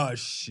 man. Oh,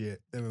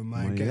 shit. Never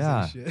mind. Well,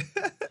 Yeah. Shit.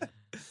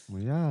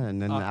 Well, yeah.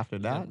 And then after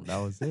that, yeah. that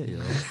was it, yo.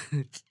 Yo.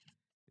 Yeah.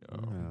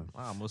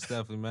 Wow, most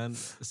definitely, man.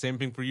 Same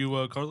thing for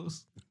you,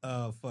 Carlos?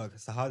 Oh, fuck.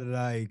 So how did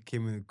I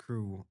came in the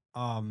crew?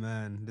 Oh,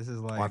 man. This is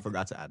like... Oh, I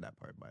forgot to add that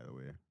part, by the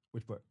way.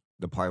 Which part?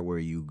 The part where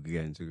you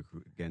get into the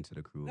crew.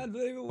 That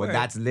doesn't even But work.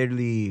 that's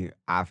literally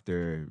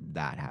after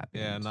that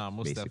happened. Yeah, nah,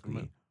 most basically.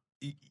 definitely.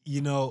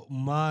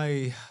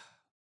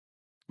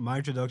 My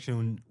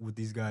introduction with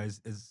these guys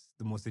is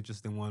the most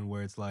interesting one,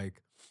 where it's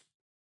like,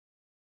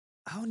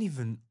 I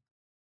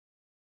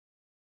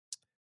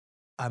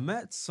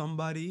met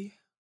somebody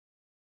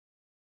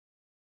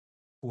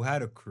who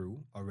had a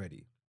crew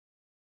already,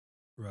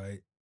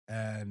 right?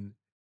 And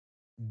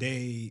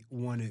they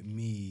wanted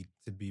me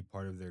to be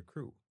part of their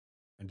crew.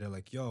 And they're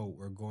like, yo,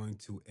 we're going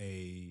to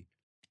a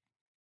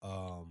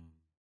what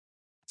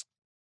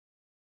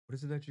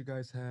is it that you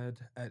guys had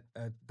at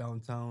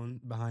downtown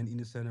behind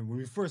Enos Center when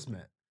we first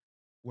met?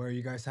 Where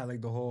you guys had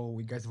like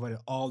we guys invited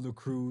all the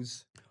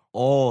crews.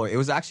 Oh, it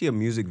was actually a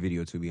music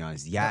video, to be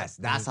honest. Yes,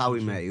 Yeah, that's how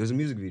we met. It was a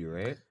music video,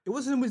 right? It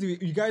wasn't a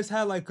music. You guys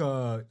had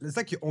it's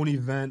like your own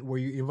event where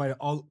you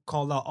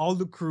called out all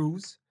the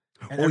crews.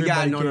 And Oh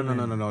yeah, everybody no, came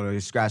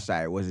in. scratch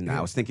that. It wasn't that. Yeah.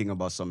 I was thinking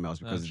about something else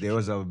because sure, there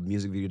was a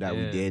music video that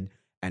we Yeah. did,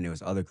 and there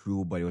was other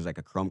crew, but it was like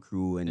a crump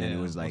crew, and then Yeah,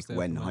 it was like most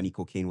when definitely. Honey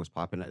Cocaine was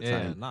popping at the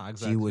Yeah, time. nah,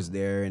 exactly. She was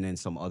there, and then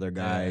some other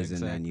guys, and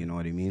then exactly. you know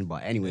what I mean.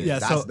 But anyway, Yeah,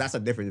 so- that's a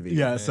different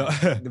video. Yeah, so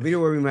The video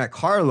where we met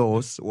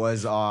Carlos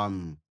was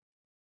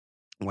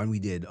when we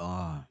did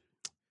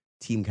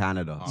Team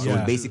Canada. So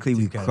Yeah. basically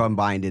Team we Canada.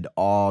 combined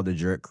all the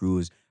jerk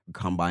crews,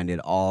 combined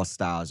all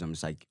styles. I'm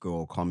just like,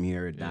 go, come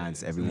here,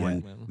 dance, Yeah, everyone.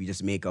 exactly, man. We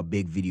just make a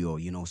big video,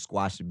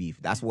 squash the beef.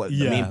 That's what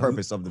the main Yeah.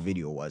 purpose of the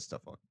video was, to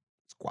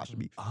squash the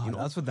beef.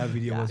 that's what that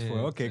video Yeah. was for.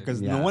 Yeah, Okay, because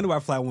exactly. no wonder why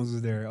Fly Ones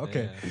was there.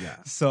 Okay. Yeah.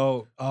 Yeah.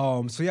 So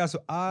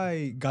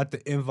I got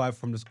the invite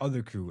from this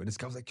other crew, and this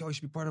guy was like, yo, you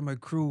should be part of my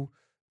crew.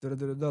 Like,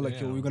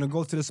 yo, Yeah. we're gonna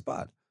go to the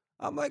spot.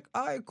 I'm like,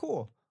 all right,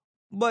 cool.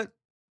 But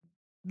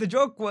the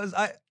joke was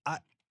I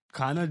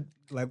kind of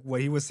like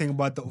what he was saying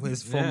about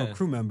his former Yeah.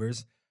 crew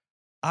members.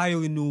 I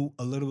only knew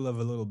a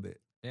little bit.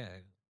 Yeah.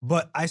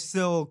 But I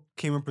still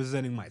came in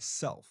presenting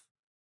myself.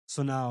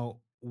 So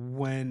now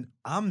when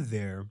I'm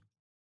there,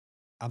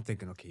 I'm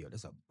thinking, okay, yo,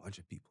 there's a bunch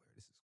of people here.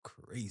 This is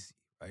crazy,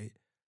 right?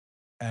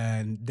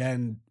 And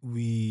then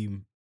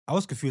I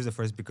was confused at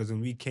first because when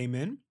we came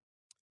in,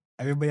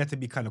 everybody had to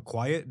be kind of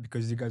quiet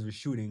because you guys were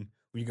shooting.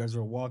 When you guys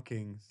were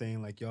walking,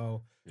 saying like,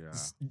 yo, Yeah.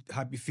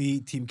 Happy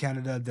Feet, Team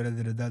Canada,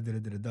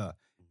 da-da-da-da-da-da-da-da.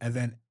 And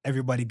then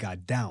everybody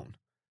got down.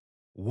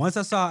 Once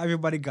I saw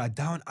everybody got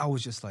down, I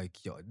was just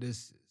like, yo, this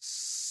is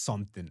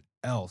something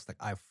else. Like,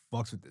 I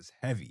fucks with this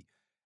heavy.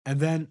 And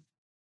then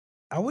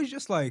I was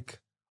just like,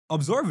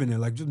 absorbing it,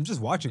 like I'm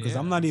just watching because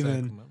I'm not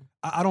even. man.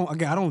 I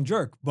don't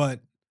jerk,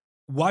 but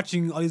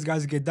watching all these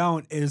guys get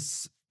down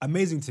is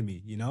amazing to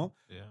me, you know.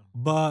 Yeah.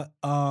 But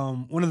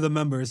one of the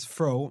members,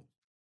 Fro,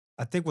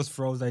 I think was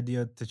Fro's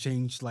idea to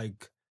change.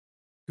 Like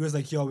he was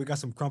like, "Yo, we got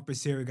some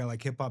crumpets here. We got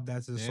like hip hop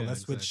dancers, so Yeah,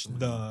 let's switch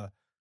exactly.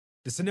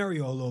 the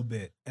scenario a little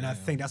bit." And I Yeah.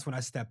 think that's when I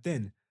stepped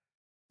in.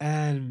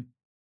 And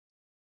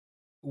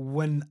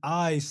when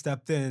I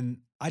stepped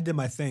in, I did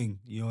my thing.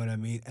 You know what I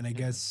mean? And I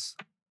guess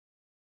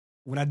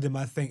when I did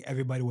my thing,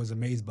 everybody was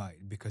amazed by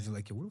it because they're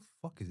like, "Yo, who the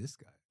fuck is this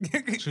guy?"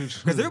 True, Because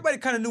true. everybody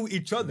kind of knew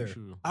each other.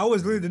 True. I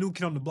was really the new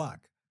kid on the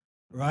block,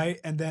 right?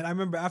 And then I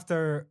remember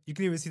after, you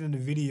can even see it in the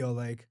video,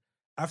 like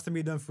after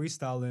me done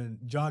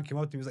freestyling, John came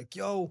up to me, he was like,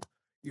 "Yo,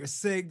 you're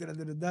sick." Da, da,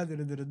 da, da, da,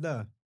 da, da,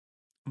 da.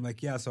 I'm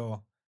like, "Yeah."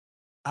 So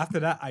after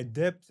that, I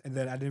dipped, and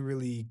then I didn't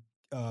really.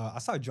 I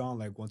saw John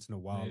like once in a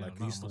while. Yeah, Like he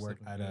no, used to most work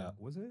definitely, at yeah.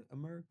 was it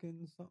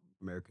American something?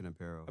 American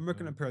Apparel.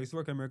 American Apparel. He used to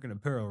work at American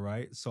Apparel,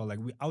 right? So like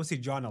I would see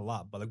John a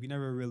lot, but like we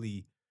never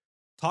really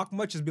talk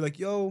much. Just be like,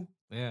 "Yo,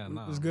 Yeah, it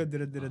no. was good." Da,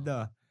 da, da, da, no.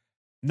 da.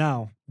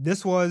 Now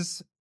this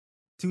was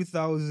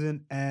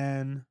 2000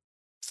 and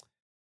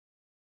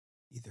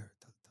either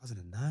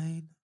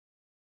 2009,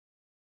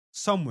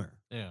 somewhere,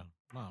 Yeah.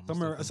 No, most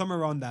definitely. somewhere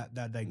around that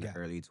In the gap.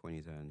 early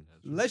 2010s. Yeah,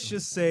 true, Let's true.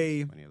 just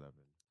say 2011.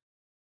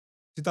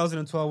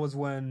 2012 was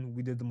when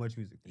we did the Much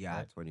Music thing, Yeah,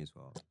 right?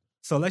 2012.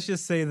 So let's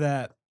just say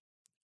that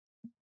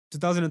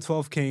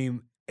 2012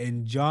 came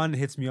and John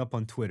hits me up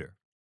on Twitter,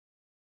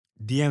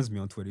 DMs me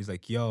on Twitter. He's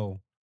like, "Yo,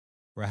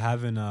 we're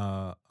having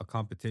a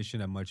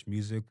competition at Much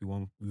Music. We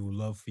would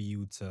love for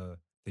you to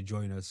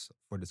join us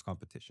for this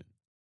competition,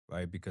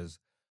 right?" Because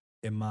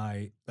in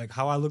my like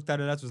how I looked at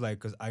it, that was like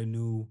because I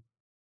knew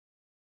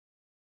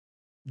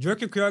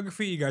jerk and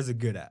choreography you guys are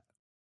good at,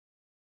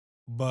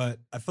 but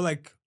I feel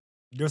like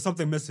there's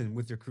something missing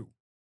with your crew.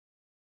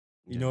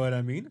 You know what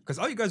I mean? Because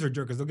all you guys are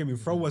jerkers. Don't get me.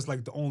 Fro was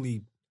like the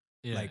only.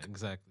 Yeah, like,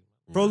 exactly.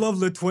 Fro loved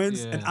the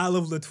twins, and Yeah. I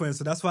love the twins,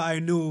 so that's why I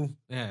knew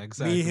Yeah,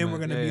 exactly. me and him man. were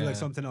gonna Yeah, be yeah. like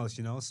something else,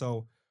 you know.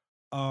 So,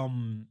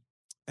 and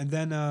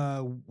then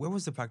where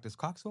was the practice?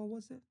 Coxwell,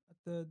 was it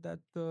at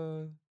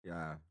the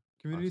Yeah.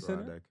 community Maxwell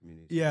had center? that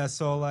community Yeah. center.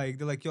 So like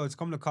they're like, "Yo, it's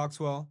coming to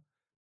Coxwell."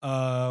 It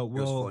was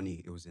Well,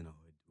 funny. It was in a hood.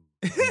 Dude.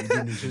 We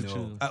didn't even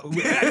True, know. true.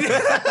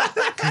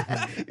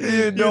 You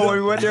didn't know when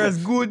we went there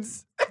as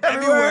goods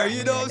everywhere.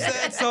 You know what I'm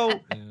saying? So.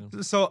 Yeah.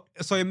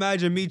 So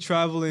imagine me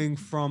traveling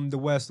from the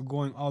west,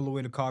 going all the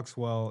way to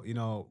Coxwell, you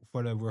know,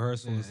 for the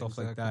rehearsal and Yeah, stuff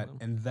like exactly, that,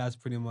 man. and that's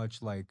pretty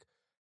much like.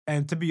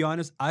 And to be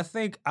honest, I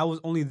think I was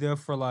only there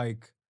for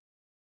like.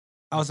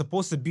 I was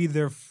supposed to be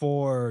there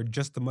for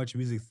just the Much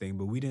Music thing,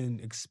 but we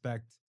didn't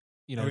expect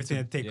You know, everything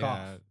to take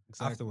off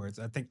exactly. afterwards.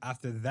 I think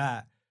after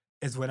that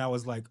is when I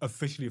was like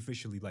officially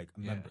like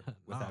a Yeah. member with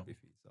Nah. Happy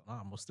Feet. So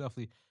Nah, most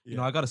definitely. You Yeah.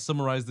 know, I got to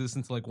summarize this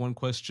into like one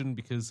question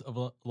because of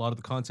a lot of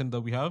the content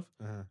that we have.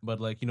 Uh-huh. But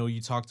like, you know,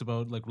 you talked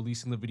about like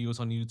releasing the videos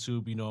on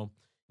YouTube, you know,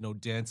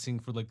 dancing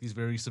for like these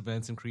various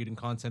events and creating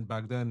content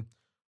back then.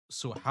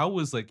 So how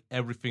was like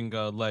everything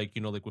like,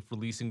 you know, like with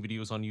releasing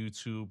videos on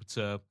YouTube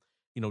to,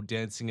 you know,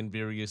 dancing in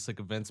various like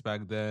events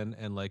back then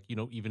and like, you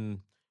know,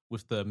 even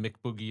with the Mick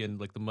Boogie and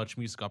like the Much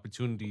Music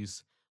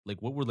opportunities,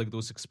 like what were like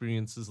those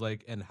experiences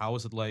like and how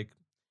is it like,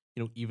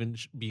 you know, even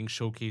being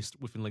showcased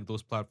within like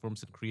those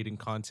platforms and creating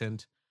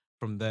content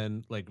from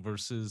then like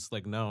versus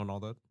like now and all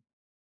that?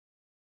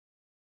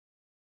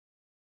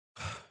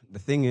 The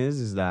thing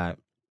is that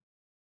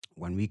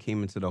when we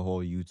came into the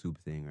whole YouTube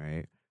thing,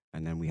 right?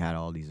 And then we had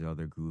all these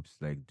other groups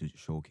like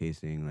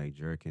showcasing like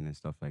jerking and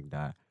stuff like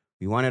that.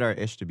 We wanted our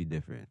ish to be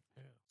different.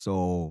 Yeah.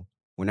 So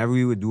whenever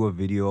we would do a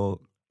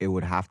video, it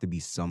would have to be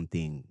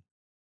something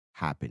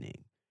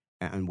happening.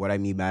 And what I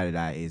mean by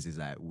that is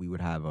that we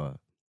would have a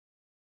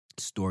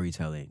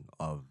storytelling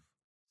of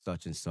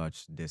such and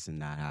such, this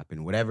and that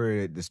happened.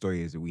 Whatever the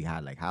story is that we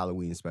had, like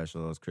Halloween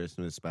specials,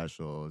 Christmas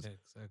specials. Yeah,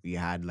 exactly. We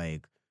had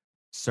like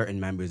certain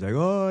members like,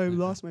 "Oh, I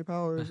lost my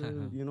powers,"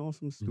 or you know,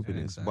 some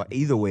stupidness. But exactly.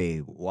 either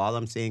way, all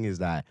I'm saying is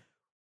that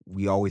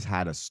we always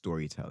had a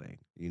storytelling.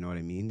 You know what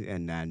I mean?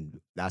 And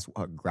then that's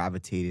what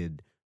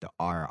gravitated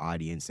our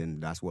audience,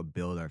 and that's what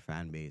built our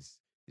fan base.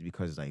 Is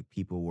because like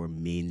people were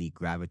mainly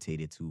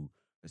gravitated to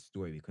a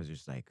story because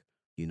it's like,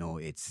 you know,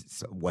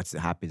 it's what's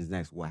happens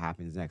next. What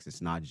happens next?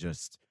 It's not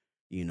just,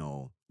 you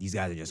know, these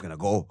guys are just gonna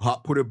go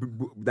hop, put a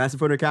that's in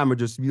front of the camera,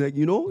 just be like,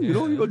 you know,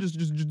 just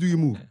do your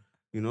move. Yeah.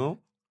 You know,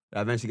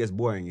 that eventually gets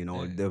boring. You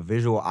know, Yeah. the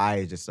visual eye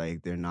is just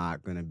like they're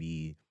not gonna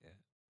be Yeah.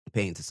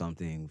 paying to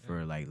something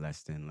for like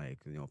less than like,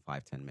 you know,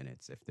 5-10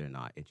 minutes if they're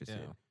not interested.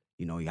 Yeah.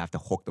 You know, you have to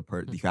hook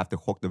you have to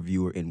hook the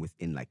viewer in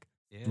within like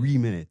Yeah. 3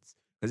 minutes.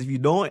 Because if you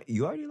don't,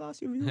 you already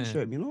lost your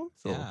viewership. You know,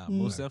 so yeah,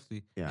 most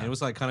definitely. Yeah. And it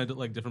was like kind of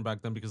like different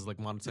back then because like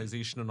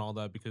monetization and all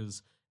that.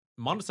 Because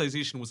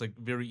monetization was like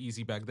very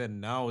easy back then.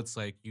 Now it's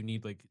like you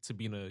need like to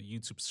be in a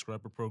YouTube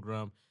subscriber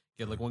program,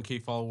 get like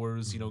 1K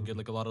followers. You know, get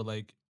like a lot of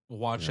like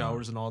watch Yeah.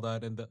 hours and all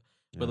that. And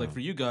but like Yeah. for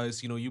you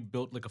guys, you know, you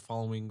built like a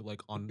following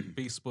like on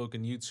Facebook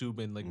and YouTube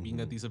and like being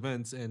at these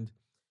events and.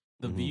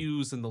 the Mhm.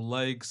 views and the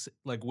likes,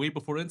 like way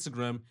before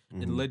Instagram,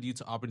 it Mhm. led you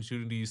to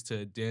opportunities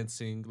to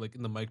dancing, like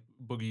in the Mike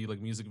Boogie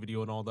like music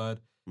video and all that,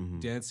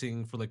 Mhm.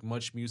 dancing for like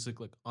much music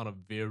like on a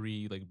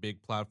very like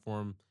big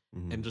platform,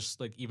 and Mhm. just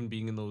like even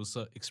being in those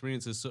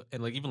experiences. So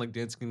and like even like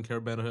dancing in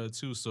Caravana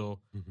too. So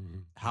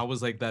Mhm. how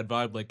was like that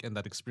vibe like and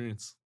that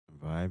experience?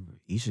 Vibe.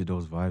 Each of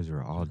those vibes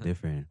were all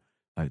different.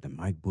 Like the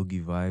Mike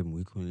Boogie vibe,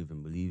 we couldn't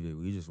even believe it.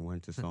 We just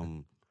went to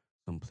some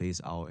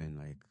place out and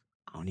like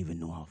I don't even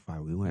know how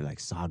far we went, like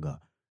Saga,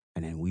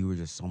 and then we were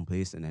just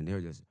someplace, and then they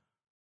were just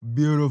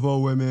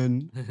beautiful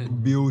women,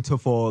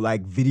 beautiful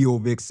like video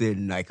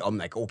vixen. Like I'm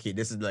like, okay,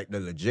 this is like the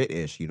legit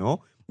ish, you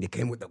know? They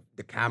came with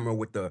the camera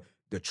with the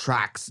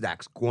tracks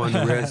that's going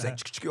on the real. It's like,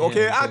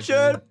 okay, Yeah, exactly.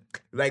 action,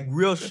 like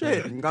real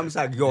shit. And I'm just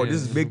like, yo,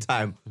 this is Yeah. big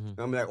time. Mhm. And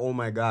I'm like, oh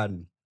my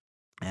god.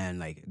 And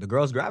like the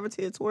girls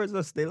gravitated towards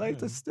us. They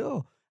liked us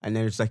still. And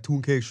then it's like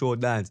Toon Cake show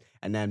dance.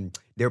 And then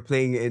they're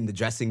playing in the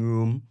dressing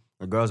room.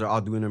 The girls are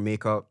all doing their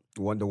makeup.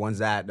 The ones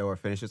that were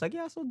finished, it's like,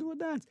 yeah, so do a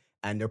dance.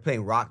 And they're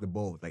playing Rock the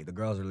Boat. Like the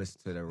girls are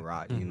listening to the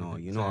rock, you know how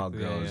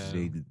Exactly, yeah, girls yeah.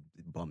 they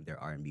bump their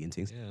R&B and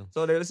things. Yeah.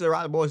 So they listen to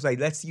Rock the Boat. It's like,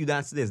 let's see you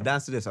dance to this,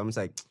 dance to this. I'm just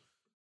like,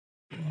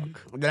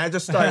 fuck. Then I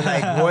just started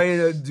like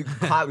going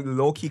to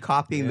low key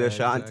copying the Yeah,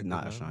 Ashanti, exactly,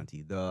 not man.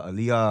 Ashanti, the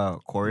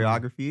Aaliyah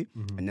choreography,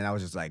 Mhm. and then I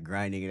was just like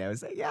grinding, and I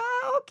was like, yeah,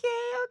 okay,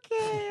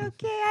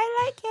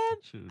 I like him,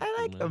 True, I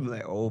true, like him. man.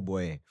 Like, oh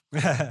boy,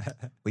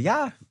 but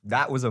yeah,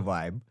 that was a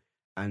vibe.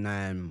 And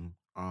then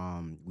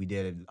we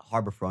did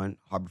Harborfront.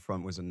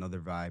 Harborfront was another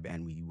vibe,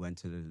 and we went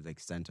to the like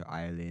Center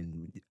Island,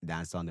 we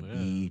danced on the Yeah,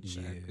 beach.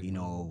 exactly, You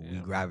know, man. we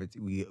Yeah,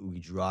 gravitate, we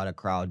drew out a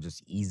crowd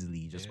just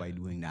easily just by Yeah.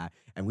 doing that.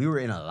 And we were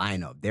in a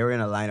lineup. They were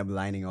in a lineup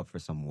lining up for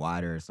some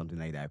water or something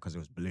like that because it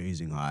was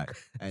blazing hot.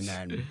 And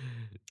then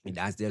we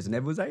danced there, and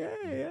everyone's like,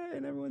 hey,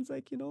 and everyone's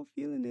like,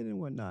 feeling it and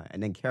whatnot.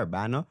 And then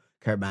Caravana,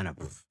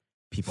 pff,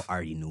 people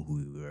already knew who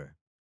we were.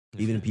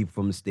 Even the people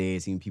from the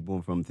States, even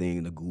people from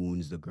the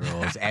goons, the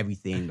girls,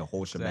 everything, the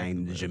whole shebang,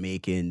 Exactly, the man.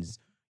 Jamaicans,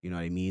 you know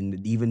what I mean?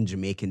 Even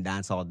Jamaican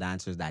dancehall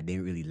dancers that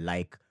didn't really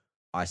like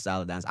our style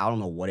of dance. I don't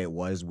know what it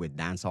was with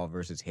dancehall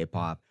versus hip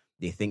hop.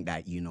 They think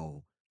that, you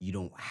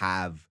don't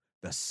have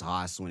the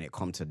sauce when it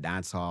comes to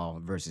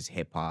dancehall versus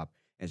hip hop.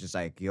 It's just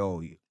like,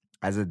 yo,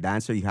 as a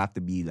dancer, you have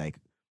to be like,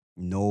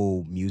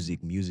 know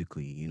music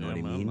musically, you know Yeah, what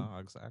I man, mean? no,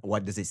 exactly.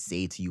 What does it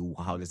say to you?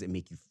 How does it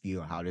make you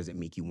feel? How does it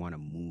make you want to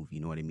move? You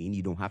know what I mean?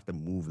 You don't have to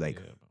move like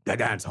Yeah, the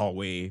dance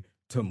hallway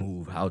to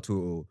move. How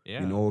to,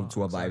 Yeah, no,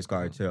 to a Vibes exactly,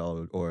 man.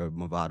 Cartel or a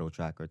Movado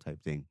tracker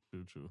type thing.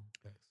 True.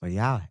 But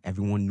yeah,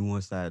 everyone knew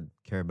us at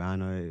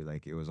Caravana.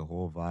 Like it was a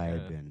whole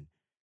vibe, Yeah. and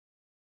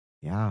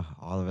yeah,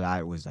 all of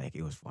that was like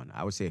it was fun.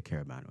 I would say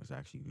Caravana was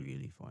actually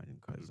really fun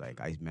because like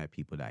I met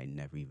people that I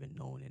never even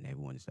known, and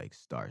everyone's like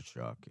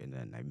starstruck. And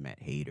then I met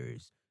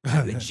haters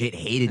that legit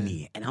hated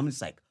me, and I'm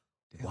just like,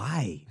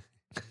 why?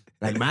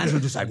 Like, mans were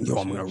just like, yo,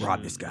 I'm gonna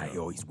rob this guy.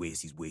 Yo, he's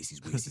waste, he's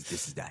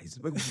this, is that. He's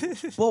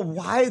like, but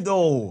why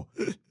though?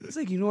 It's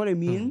like, you know what I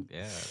mean?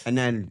 Yeah. And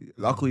then,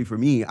 luckily for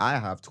me, I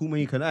have too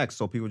many connects,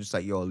 so people just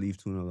like, yo,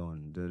 leave Toon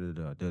alone.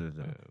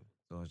 Yeah.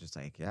 So I was just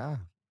like, yeah,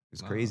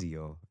 it's Nah. crazy,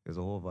 yo. It's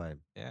a whole vibe.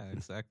 Yeah,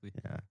 exactly.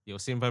 Yeah. Yo,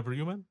 same vibe for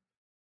you, man?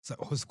 So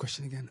what was the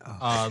question again?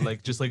 Oh.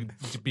 Like just like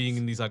being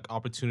in these like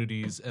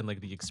opportunities and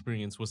like the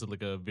experience, was it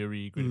like a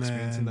very great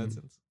experience in that Man.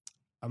 sense?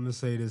 I'm gonna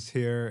say this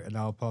here, and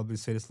I'll probably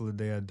say this till the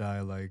day I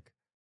die. Like,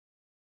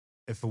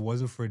 if it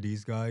wasn't for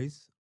these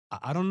guys,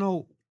 I don't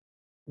know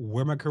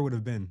where my career would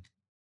have been,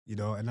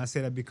 And I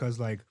say that because,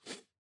 like,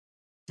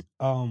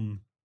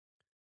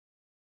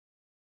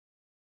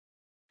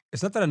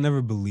 it's not that I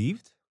never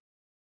believed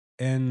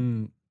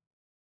in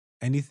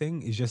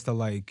anything. It's just that,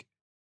 like,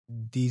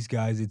 these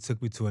guys, it took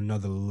me to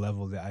another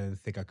level that I didn't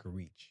think I could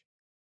reach,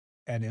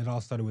 and it all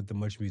started with the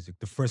Much Music,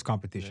 the first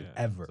competition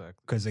Yeah, ever.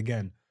 exactly. Because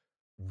again,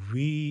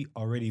 we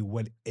already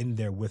went in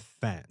there with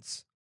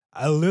fans.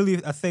 I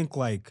think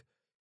like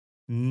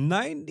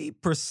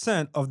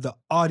 90% of the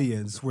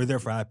audience were there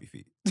for Happy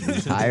Feet. The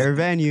entire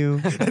venue.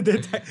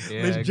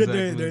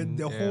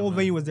 The whole man.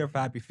 venue was there for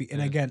Happy Feet. And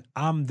Yeah. again,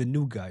 I'm the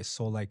new guy.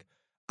 So like,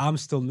 I'm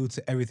still new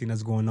to everything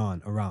that's going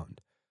on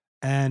around.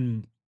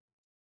 And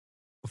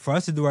for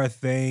us to do our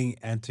thing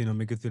and to,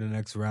 make it through the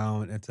next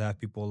round and to have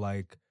people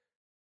like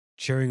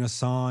cheering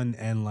us on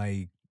and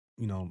like,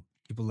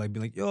 people like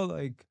being like, yo,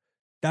 like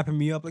dapping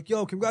me up, like,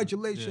 yo,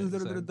 congratulations, Yeah,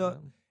 da, da, da, exactly, da.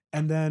 man.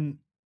 And then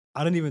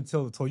I didn't even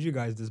told you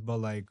guys this, but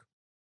like,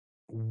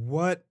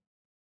 what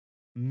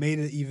made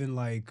it even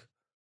like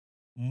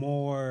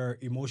more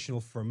emotional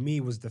for me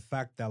was the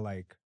fact that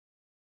like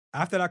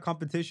after that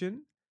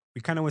competition, we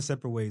kind of went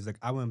separate ways. Like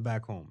I went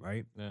back home,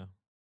 right? Yeah.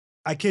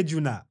 I kid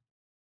you not.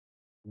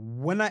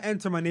 When I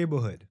enter my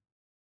neighborhood,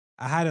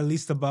 I had at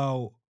least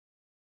about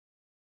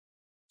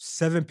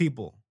 7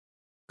 people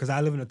because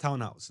I live in a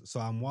townhouse. So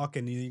I'm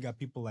walking, and you got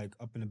people like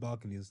up in the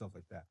balcony and stuff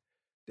like that.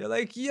 They're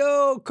like,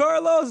 yo,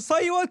 Carlos, I saw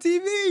you on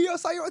TV. Yo, I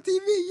saw you on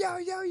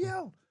TV.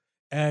 Yo.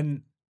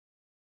 And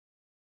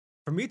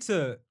for me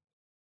to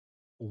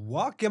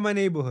walk in my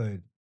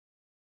neighborhood,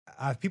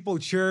 I have people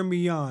cheering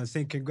me on,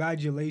 saying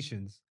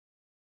congratulations.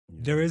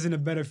 there isn't a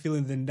better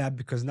feeling than that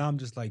because now I'm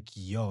just like,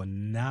 yo,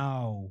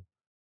 now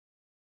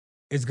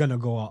it's gonna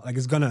go out. Like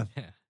it's gonna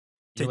Yeah.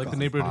 take You're like the off.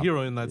 neighborhood Pop.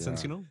 hero in that Yeah.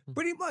 sense, you know?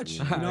 Pretty much.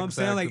 Yeah. You know what I'm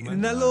saying? Like Exactly,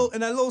 in man.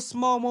 that little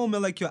small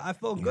moment, like yo, I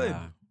felt good.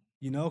 Yeah.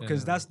 You know,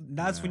 because Yeah.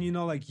 that's when Yeah. you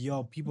know, like,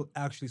 yo, people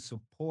actually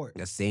support.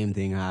 The same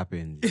thing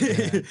happened.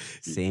 Yeah.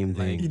 Same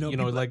thing. you know, You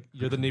know, people- like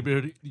you're the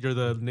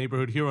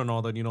neighborhood hero and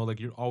all that, you know,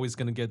 like you're always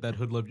gonna get that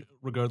hood love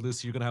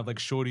regardless. You're gonna have like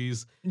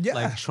shorties yeah.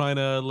 like trying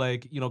to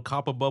like, you know,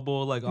 cop a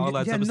bubble, like all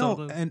that yeah, type of no,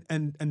 stuff.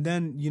 and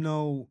then you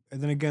know,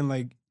 and then again,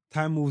 like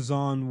time moves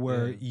on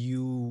where Yeah.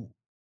 you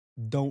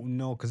don't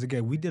know because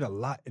again, we did a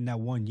lot in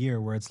that 1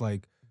 year where it's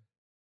like,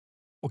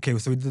 okay,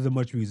 so we did the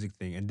Much Music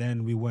thing, and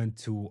then we went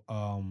to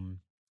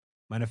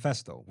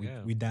Manifesto.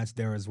 Yeah. We danced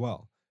there as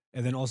well,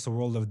 and then also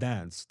World of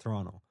Dance,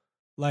 Toronto,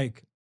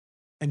 like,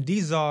 and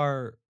these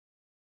are.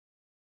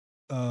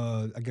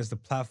 I guess the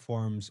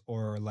platforms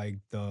or like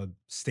the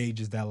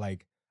stages that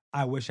like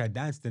I wish I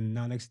danced in.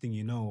 Now next thing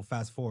you know,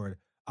 fast forward,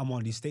 I'm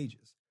on these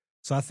stages.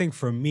 So I think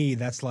for me,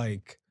 that's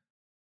like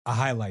a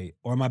highlight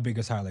or my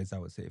biggest highlights, I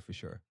would say for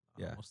sure.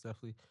 Yeah. Most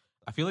definitely.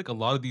 I feel like a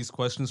lot of these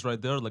questions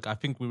right there, like I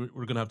think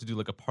we're gonna have to do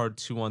like a part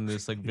 2 on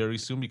this like very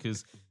soon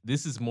because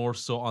this is more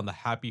so on the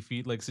Happy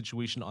Feet like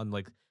situation on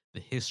like the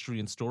history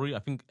and story. I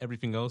think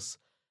everything else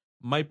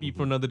might be for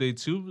Mhm. another day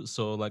too.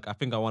 So like I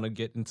think I want to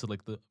get into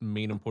like the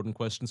main important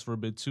questions for a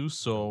bit too.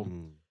 So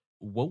Mm.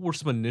 what were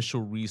some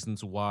initial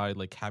reasons why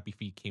like Happy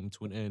Feet came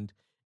to an end,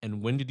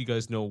 and when did you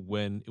guys know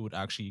when it would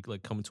actually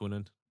like come to an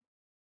end?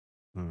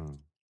 Mm.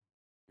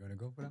 You want to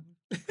go for that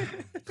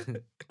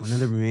one? One of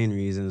the main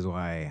reasons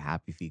why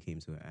Happy Feet came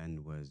to an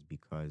end was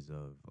because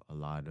of a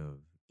lot of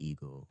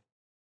ego,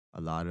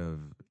 a lot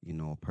of, you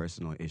know,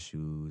 personal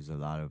issues, a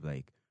lot of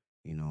like,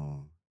 you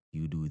know,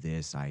 you do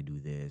this, I do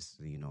this,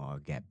 you know, I'll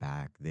get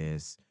back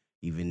this.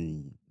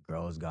 Even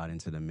girls got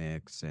into the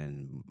mix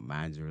and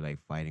mans were like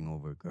fighting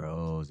over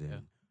girls and Yeah.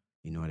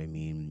 you know what I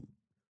mean?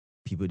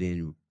 People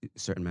didn't,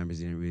 certain members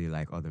didn't really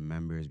like other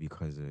members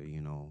because of,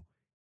 you know,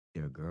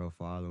 their girl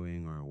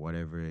following or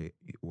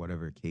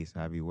whatever case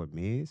have you what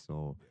may.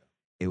 So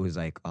it was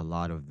like a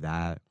lot of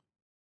that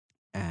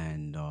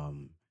and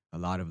a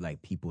lot of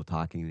like people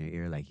talking in their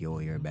ear like yo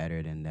you're Mhm.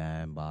 better than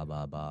them blah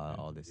blah blah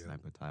all this Yeah.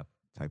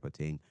 type of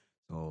thing.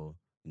 So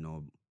you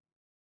know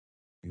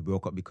we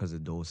broke up because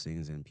of those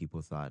things and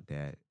people thought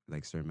that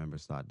like certain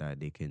members thought that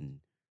they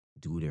can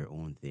do their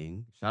own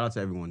thing. Shout out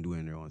to everyone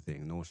doing their own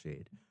thing, no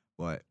shade,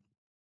 but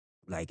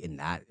like in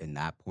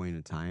that point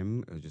in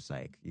time, it was just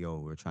like, yo,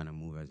 we're trying to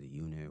move as a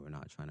unit. We're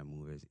not trying to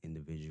move as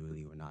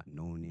individually. We're not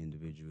known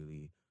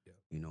individually. Yeah.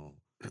 You know,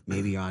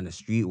 maybe on the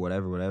street,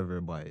 whatever.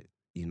 But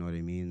you know what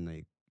I mean?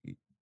 Like,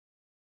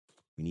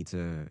 we need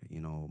to, you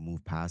know,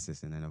 move past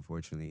this. And then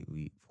fortunately,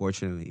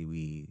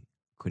 we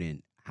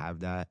couldn't have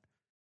that.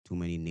 Too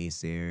many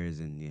naysayers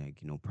and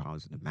like, you know,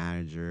 problems with the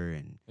manager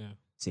and Yeah.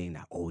 saying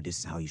that, oh, this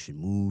is how you should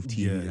move.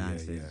 TV Yeah,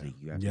 dances, yeah.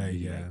 like, you have Yeah, to be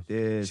yeah. like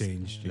this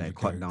Change like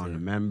the cut down character. the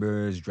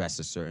members, dress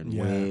a certain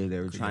Yeah. way. They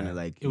were trying Yeah. to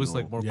like It was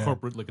like know, more Yeah.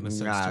 corporate, like in a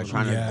sense. yeah, too.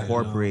 trying to Yeah, no.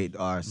 incorporate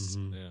us,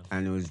 Mhm. Yeah.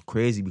 and it was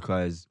crazy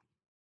because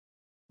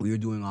we were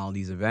doing all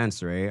these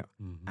events, right?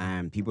 Mhm.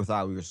 And people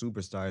thought we were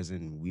superstars,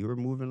 and we were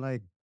moving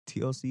like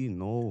TLC.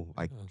 No,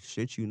 like Yeah.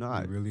 shit, you We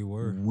not. really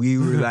were. We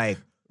were like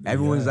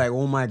everyone's Yeah. like,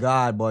 oh my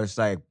god, but it's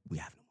like we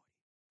have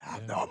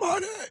Yeah. no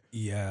money.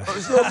 Yeah. I'm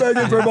still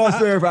begging for bus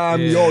fare, fam.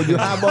 Yeah. Yo, you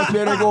have bus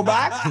fare to go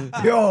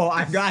back? Yo,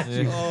 I got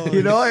you. Yeah.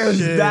 You know, it was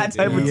shit. that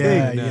type of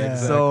Yeah, thing. yeah.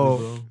 So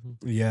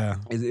bro. Yeah.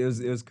 it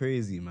was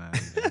crazy, man.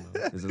 Yeah, man.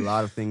 There's a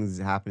lot of things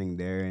happening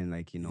there, and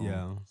like, you know,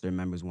 Yeah. certain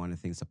members wanted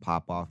things to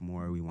pop off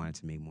more. We wanted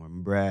to make more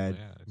bread,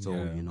 Yeah, so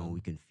Yeah, you know man.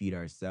 we can feed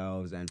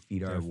ourselves and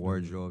feed our Definitely.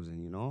 wardrobes,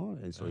 and you know,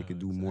 and so we Yeah, could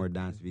do more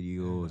dance exactly.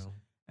 videos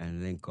Yeah.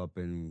 and link up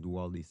and do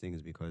all these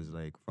things because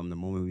like from the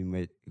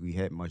moment we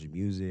hit Much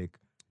Music,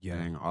 Yeah.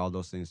 and all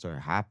those things started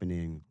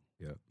happening.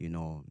 Yep. You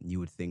know, you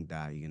would think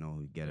that you know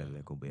we get a Yeah.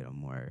 little bit of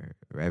more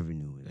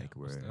revenue, Yeah, like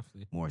most we're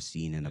definitely. more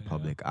seen in the Yeah.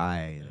 public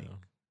eye. Yeah. Like,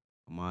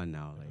 come on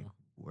now, like Yeah.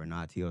 we're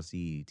not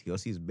TLC.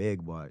 TLC is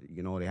big, but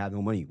you know they have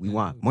no money. We Yeah.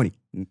 want money.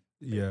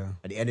 Yeah.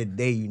 At the end of the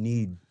day, you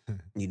need,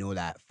 you know,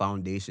 that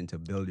foundation to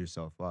build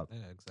yourself up.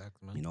 Yeah,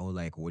 exactly, man. You know,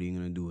 like what are you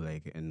gonna do?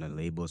 Like, and the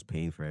label's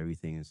paying for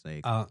everything. It's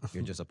like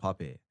you're just a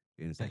puppet.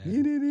 And it's like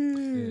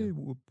Yeah.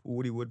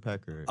 Woody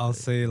Woodpecker. I'll Like,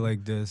 say it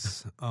like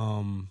this,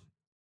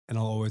 and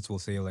I'll always will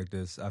say it like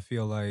this. I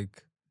feel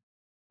like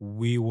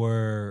we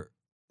were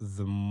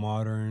the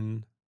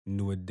modern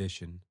new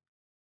edition,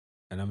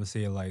 and I'm gonna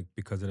say it like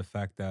because of the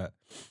fact that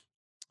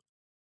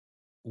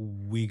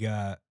we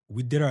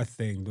did our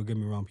thing. Don't get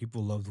me wrong.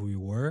 People loved who we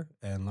were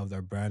and loved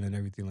our brand and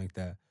everything like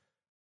that.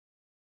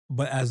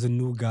 But as a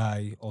new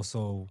guy,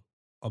 also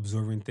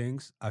observing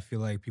things, I feel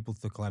like people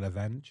took a lot of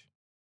advantage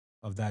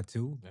of that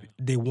too. Yeah.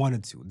 They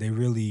wanted to. They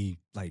really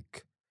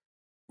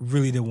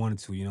really didn't want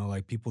to. You know,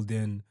 like people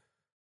didn't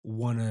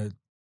want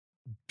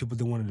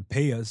to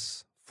pay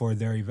us for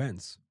their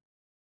events,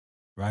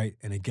 right?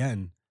 And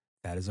again,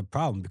 that is a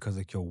problem because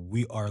like yo,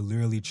 we are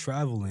literally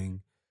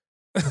traveling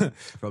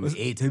from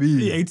A to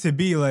B. A to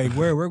B. Like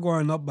we're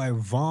going up by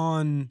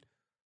Vaughan,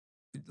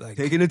 like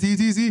Taking a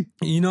TTC.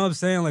 you know what I'm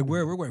saying? Like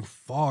we're going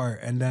far,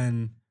 and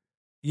then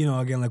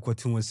again, like what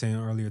Toon was saying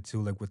earlier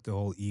too, like with the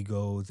whole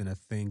egos, and I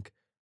think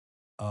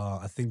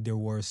there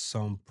were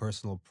some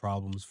personal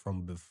problems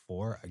from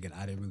before. Again,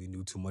 I didn't really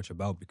knew too much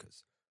about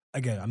because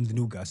again, I'm the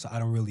new guy, so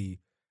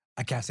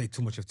I can't say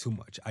too much of too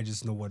much. I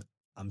just know what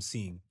I'm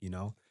seeing.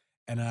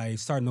 And I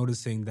started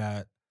noticing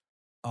that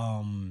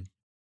um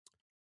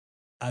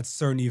at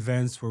certain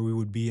events where we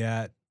would be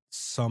at,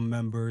 some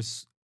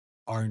members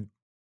aren't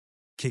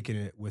kicking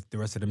it with the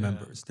rest of the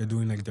members. They're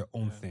doing like their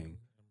own thing.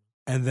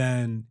 And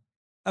then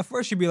at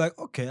first you'd be like,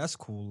 okay, that's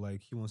cool.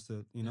 Like he wants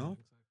to.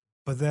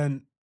 But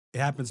then it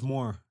happens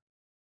more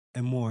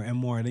and more and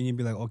more. And then you'd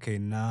be like, okay,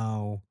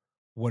 now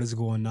what is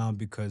going on?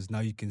 Because now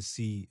you can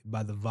see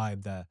by the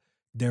vibe that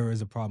there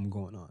is a problem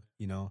going on.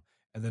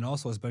 And then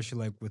also, especially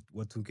like with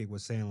what 2K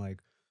was saying,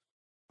 like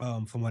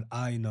from what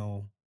I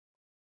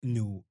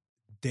knew,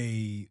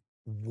 they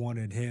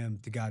wanted him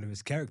to get out of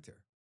his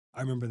character.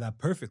 I remember that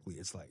perfectly.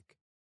 It's like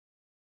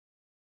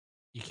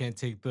You can't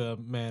take the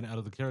man out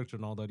of the character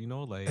and all that,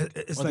 like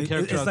it's or the like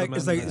character out of the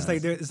man.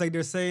 it's like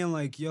they're saying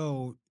like,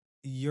 yo,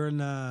 you're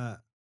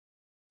not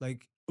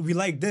like we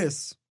like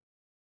this,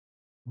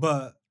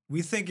 but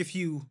we think if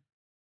you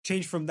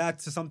change from that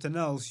to something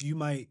else, you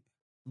might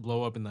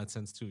blow up in that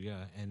sense too,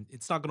 yeah. And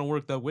it's not gonna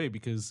work that way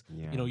because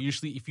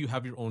usually if you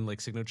have your own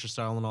like signature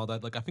style and all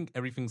that, like I think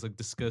everything's like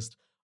discussed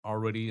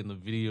already in the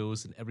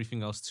videos and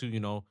everything else too.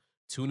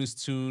 Toon is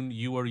Toon,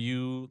 you are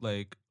you,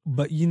 like.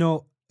 But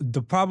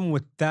the problem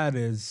with that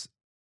is,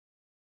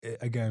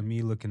 again,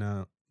 me looking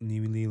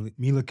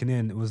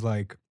in, it was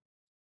like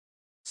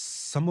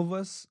some of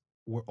us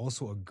were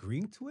also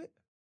agreeing to it,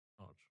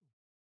 Oh,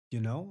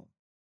 true.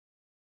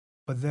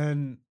 but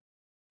then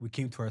we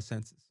came to our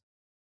senses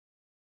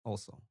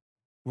also,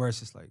 where it's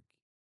just like,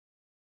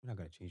 we're not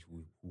gonna change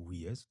who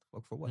he is.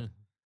 Fuck, for what?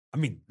 I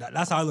mean,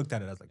 that's how I looked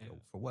at it. I was like,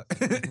 yo, for what?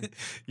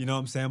 You know what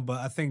I'm saying? But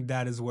I think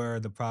that is where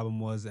the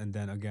problem was. And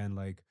then again,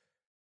 like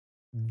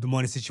the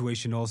money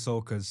situation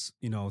also, because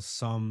there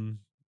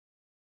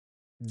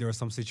were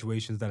some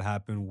situations that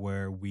happened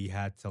where we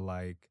had to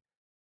like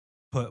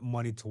put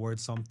money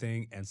towards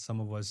something, and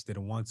some of us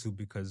didn't want to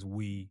because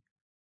we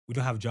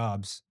don't have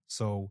jobs.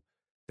 So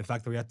the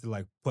fact that we had to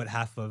like put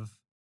half of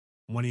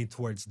money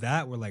towards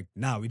that, we're like,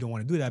 nah, we don't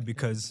want to do that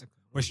because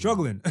we're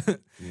struggling.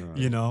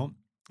 Yeah.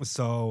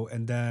 So,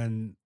 and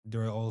then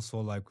there are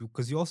also like,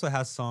 because you also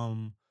have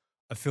some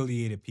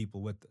affiliated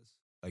people with us,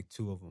 like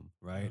two of them,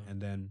 right?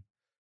 And then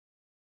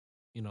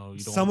you don't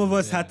some of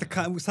us had to yeah.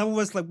 come. Some of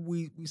us like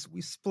we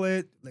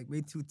split, like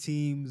made two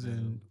teams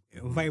and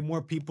invite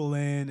more people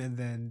in, and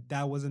then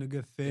that wasn't a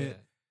good fit.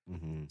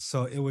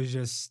 So it was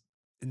just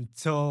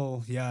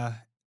until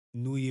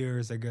New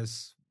Year's, I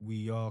guess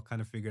we all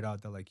kind of figured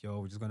out that like, yo,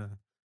 we're just gonna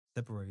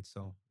separate.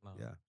 So No,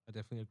 yeah. I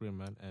definitely agree,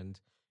 man. And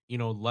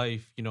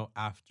life,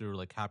 after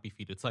like Happy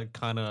Feet, it's like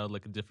kind of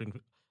like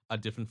a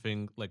different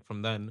thing like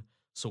from then.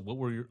 So what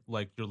were your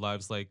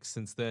lives like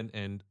since then?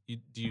 And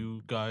do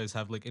you guys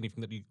have like anything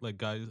that you like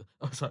guys?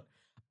 Oh, sorry.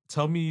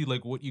 Tell me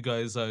like what you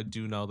guys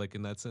do now, like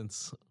in that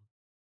sense.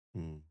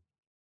 Hmm.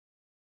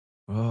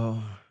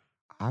 Well,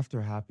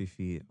 after Happy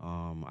Feet,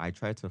 I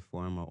tried to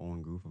form my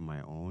own group of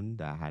my own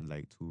that had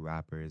like two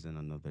rappers and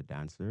another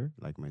dancer,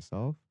 like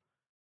myself.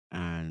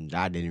 And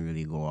that didn't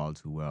really go all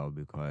too well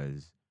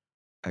because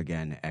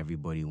again,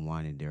 everybody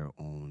wanted their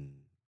own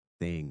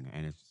thing.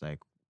 And it's like,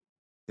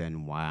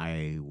 then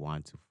why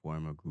want to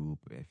form a group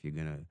if you're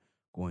gonna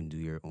go and do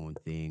your own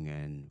thing?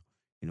 And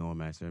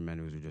my certain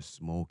members were just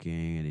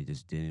smoking and they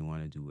just didn't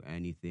want to do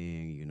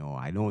anything.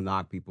 I don't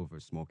knock people for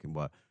smoking,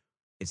 but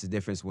it's a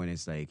difference when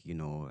it's like,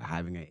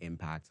 having an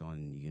impact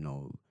on,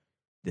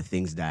 the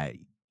things that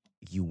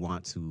you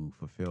want to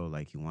fulfill.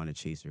 Like you want to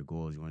chase your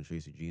goals, you want to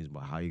chase your dreams,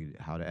 but how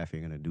the F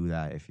you're gonna do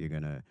that if you're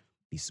gonna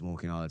be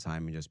smoking all the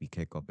time and just be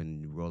kick up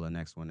and roll the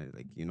next one?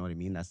 Like, you know what I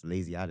mean? That's the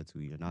lazy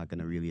attitude. You're not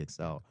gonna really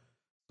excel.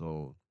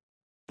 So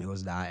it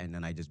was that, and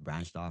then I just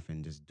branched off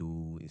and just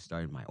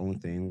started my own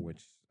thing,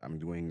 which I'm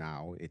doing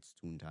now. It's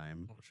Toon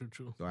time. Oh,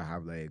 true. So I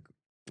have like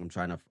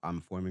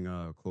I'm forming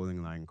a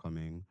clothing line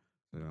coming.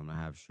 So I'm gonna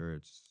have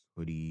shirts,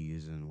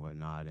 hoodies, and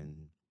whatnot, and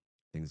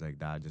things like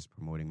that. Just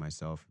promoting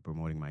myself,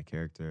 promoting my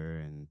character,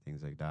 and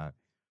things like that.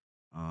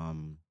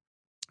 Um,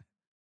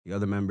 the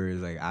other member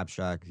is like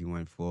Abstract. He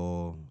went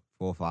full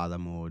father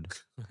mode.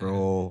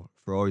 Fro,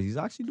 he's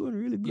actually doing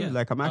really good. Yeah.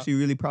 Like I'm actually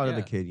really proud of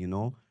the yeah.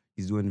 kid.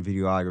 He's doing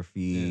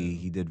videography. Yeah.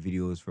 He did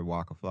videos for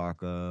Waka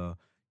Flocka.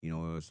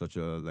 Such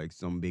a like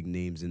some big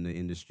names in the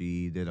industry.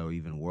 He did a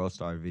even World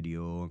Star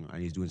video,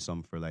 and he's doing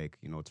some for like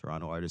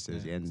Toronto artists and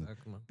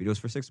Exactly, man. videos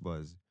for Six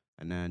Buzz.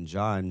 And then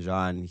John,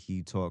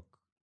 he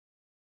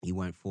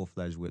went full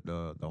fledged with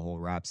the whole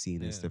rap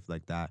scene and stuff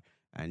like that.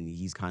 And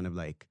he's kind of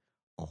like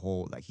a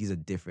whole like he's a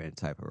different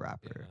type of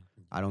rapper.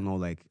 I don't know,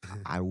 like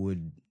I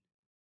wouldn't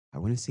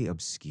say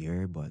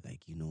obscure, but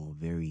like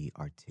very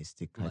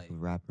artistic type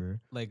of rapper.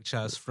 Like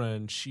Chaz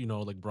French,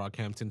 like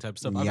Brockhampton type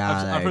stuff.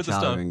 Yeah, I've heard the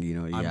stuff.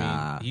 Calvin,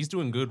 I mean, he's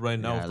doing good right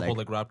now with the like, whole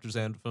like Raptors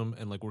anthem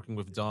and like working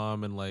with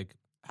Dom and like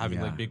having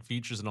Yeah. like big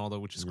features and all that,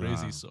 which is Yeah.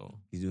 crazy. So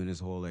He's doing this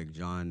whole like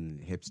John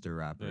hipster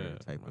rapper Yeah,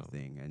 type of wow.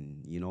 thing,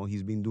 and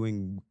he's been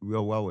doing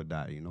real well with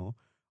that.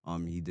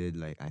 He did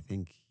like I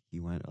think he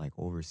went like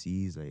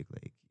overseas, like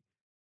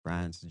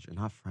France,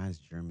 not France,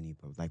 Germany,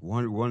 but like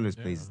one of those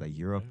Yeah, places like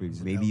Europe, yeah. and He's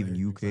in maybe LA, even I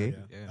think so,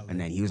 UK. Yeah. And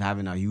then he was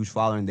having a huge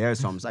following there,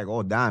 so I'm just like,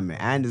 oh damn, man.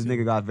 And this too.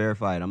 nigga got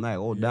verified. I'm like,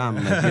 oh damn,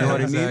 Yeah. like, you know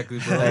what I mean? Exactly,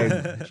 bro. Like,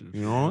 True, you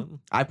true, know, man.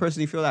 I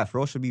personally feel that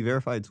Fro should be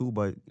verified too,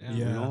 but Yeah.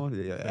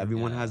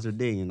 everyone Yeah. has their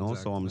day, so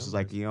Exactly, I'm man. just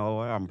like,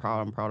 what, I'm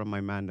proud of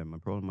my man, I'm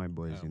proud of my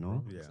boys, Yeah,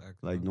 bro. Yeah. Exactly,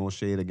 like man. no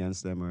shade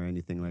against them or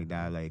anything like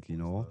that, like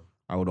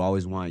I would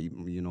always want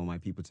my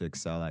people to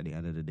excel at the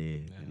end of the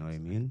day, Yeah, you know what I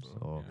exactly, mean? bro.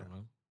 So Yeah,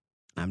 man.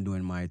 I'm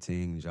doing my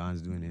thing,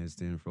 John's doing his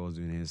thing, Fro's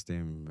doing his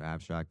thing,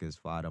 Abstract is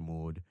father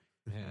mode,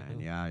 Yeah, and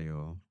yeah,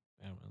 yo,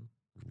 man.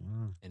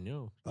 yeah. And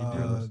yo,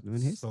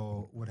 doing his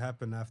So what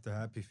happened after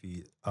Happy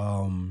Feet?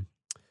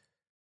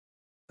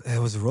 It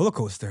was a roller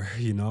coaster,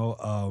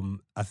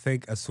 I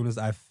think as soon as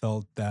I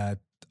felt that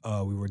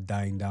we were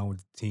dying down with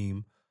the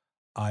team,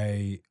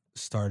 I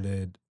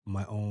started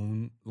my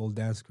own little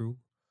dance crew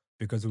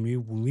because when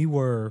we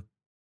were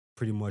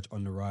pretty much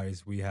on the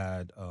rise, we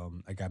had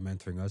a guy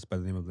mentoring us by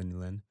the name of Lenny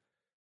Lin,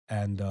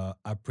 and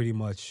I pretty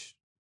much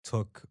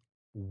took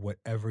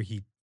whatever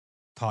he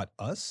taught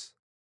us.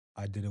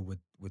 I did it with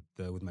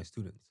my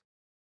students,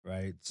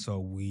 right? So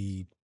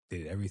we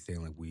did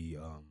everything. Like we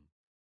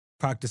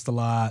practiced a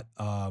lot.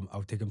 I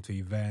would take them to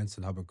events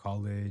in Hubbard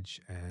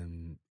College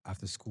and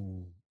after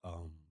school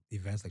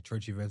events like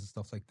church events and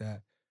stuff like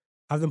that.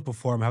 Have them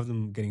perform, have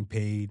them getting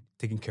paid,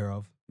 taken care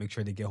of, make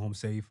sure they get home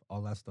safe,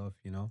 all that stuff.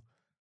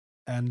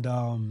 And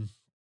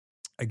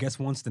I guess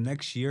once the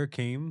next year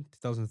came,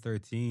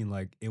 2013,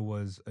 like it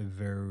was a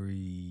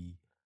very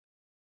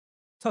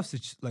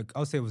like I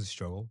would say it was a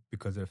struggle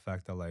because of the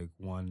fact that like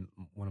one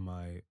of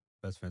my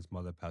best friend's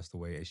mother passed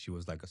away and she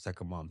was like a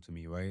second mom to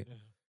me, right? yeah.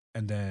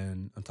 And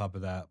then on top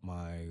of that,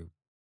 my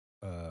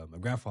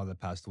grandfather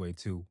passed away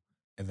too,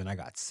 and then I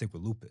got sick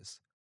with lupus.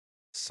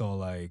 So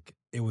like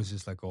it was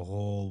just like a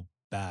whole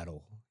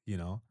battle.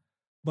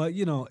 But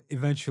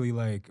eventually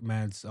like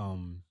man's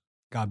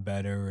got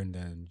better and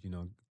then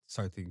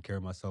started taking care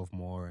of myself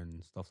more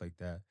and stuff like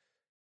that.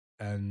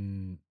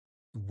 And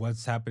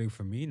what's happening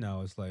for me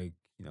now is like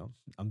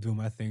I'm doing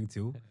my thing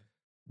too,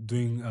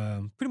 doing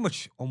pretty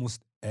much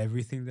almost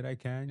everything that I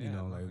can. Yeah,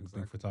 no, Like exactly,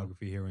 doing bro.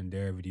 photography here and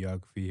there,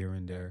 videography here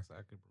and Yeah, there,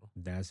 exactly, bro.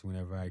 dancing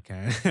whenever I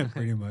can,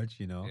 pretty much.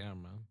 Yeah,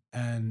 man.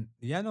 And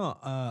yeah, no,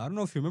 I don't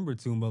know if you remember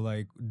too, but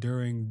like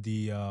during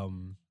the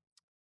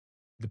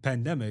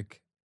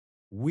pandemic,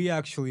 we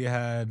actually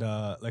had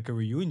like a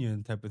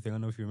reunion type of thing. I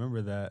don't know if you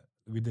remember that.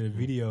 We did a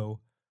video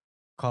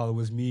called It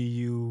Was Me,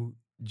 You,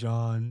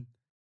 John,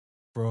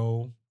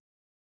 Bro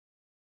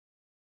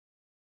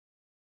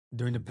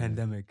during the Okay.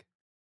 pandemic.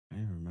 I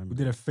don't remember. We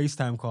did a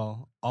FaceTime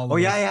call. All of Oh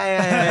yeah, us. yeah,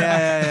 yeah, yeah, yeah,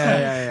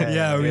 yeah, yeah,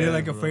 Yeah, we did yeah,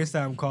 like a bro.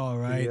 FaceTime call,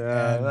 right?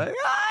 Yeah,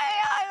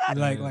 And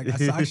like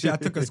actually I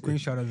took a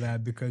screenshot of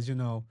that because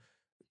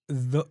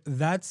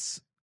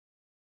that's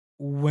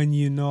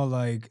when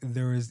like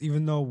there is,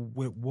 even though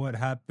with what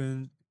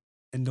happened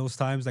in those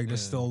times, like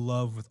there's Yeah. still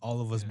love with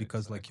all of us Yeah,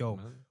 because like exactly, yo,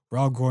 man. we're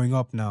all growing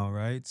up now,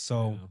 right?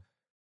 So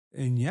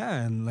Yeah.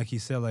 and like he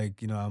said,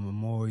 like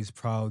I'm always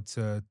proud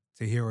to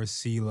hear or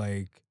see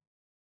like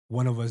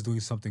one of us doing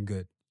something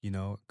good,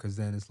 because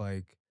then it's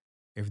like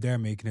if they're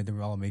making it, then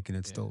we're all making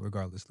it Yeah, still,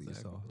 regardlessly.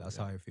 exactly, So bro, that's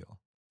yeah. how I feel.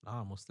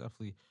 Most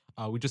definitely.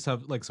 We just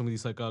have like some of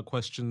these like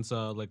questions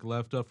like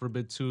left for a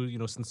bit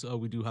too. Since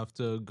we do have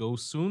to go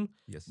soon.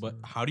 Yes, But sir.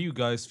 how do you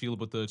guys feel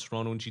about the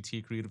Toronto and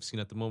GTA creative scene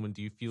at the moment?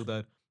 Do you feel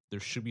that there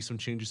should be some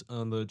changes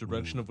on the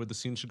direction of where the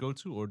scene should go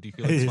to, or do you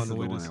feel like it's This fine This the is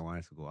way the it one is? I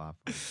wanted to go off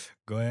on.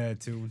 Go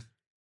ahead, Toon.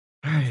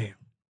 Alright.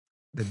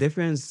 The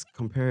difference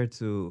compared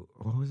to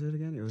what was it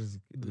again? It was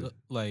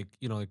Like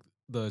like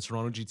the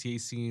Toronto GTA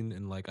scene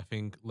and like I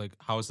think like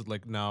how is it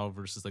like now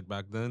versus like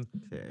back then?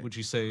 okay. Would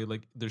you say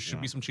like there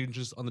should be Yeah. some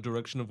changes on the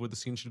direction of where the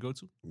scene should go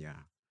to? Yeah,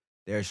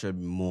 there should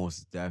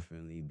most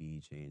definitely be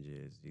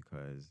changes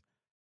because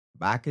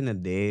back in the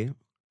day,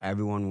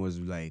 everyone was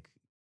like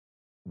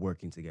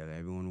working together.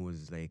 Everyone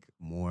was like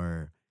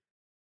more,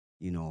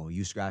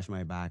 you scratch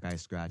my back, I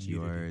scratch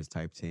Unity. yours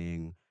type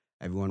thing.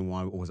 Everyone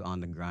was on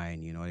the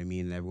grind, you know what I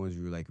mean? And everyone's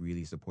like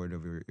really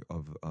supportive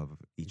of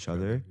each other.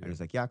 other, yeah. And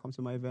it's like, yeah, come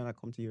to my event, I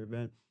come to your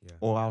event. Yeah.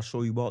 Or I'll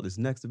show you about this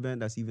next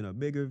event that's even a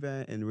bigger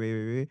event and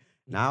ray.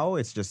 Now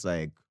it's just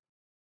like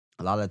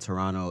a lot of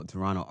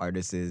Toronto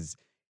artists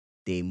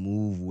they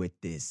move with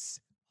this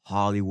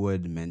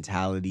Hollywood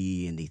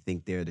mentality and they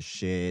think they're the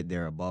shit,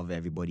 they're above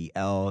everybody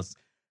else.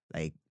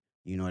 Like,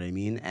 you know what I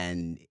mean?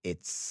 And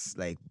it's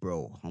like,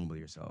 bro, humble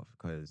yourself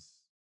because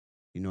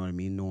you know what I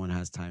mean? No one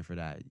has time for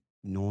that.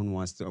 No one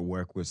wants to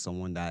work with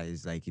someone that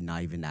is like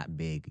not even that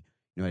big.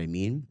 You know what I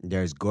mean?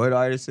 There's good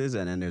artists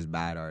and then there's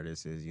bad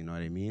artists, you know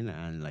what I mean?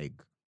 And like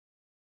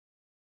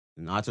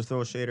not to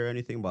throw shade or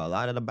anything, but a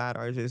lot of the bad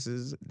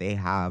artists, they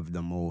have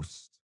the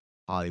most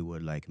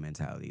Hollywood like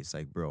mentality. It's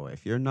like, bro,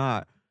 if you're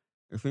not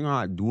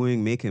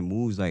making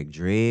moves like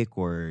Drake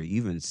or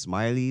even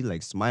Smiley,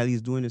 like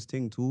Smiley's doing his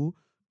thing too.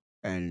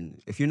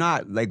 And if you're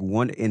not like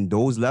one in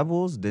those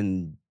levels,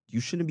 then you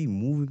shouldn't be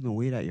moving the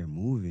way that you're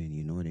moving.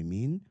 You know what I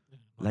mean? Yeah,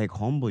 no, Like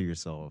humble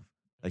yourself.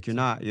 Like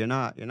exactly. you're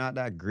not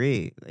that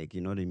great. Like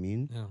you know what I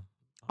mean? Yeah.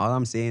 All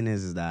I'm saying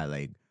is that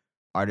like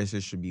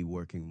artists should be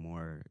working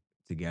more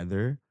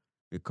together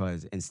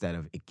because instead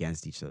of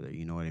against each other,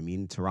 you know what I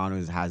mean?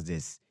 Toronto has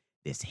this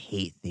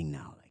hate thing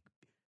now,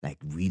 like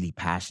really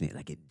passionate,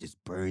 like it just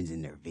burns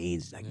in their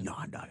veins. Like, Yeah.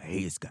 nah, dog, I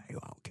hate this guy. I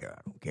don't care.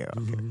 I don't care. I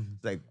don't care.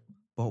 It's like,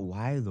 but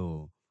why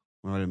though?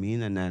 You know what I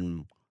mean? And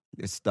then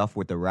this stuff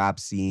with the rap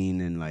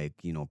scene and like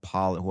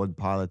hood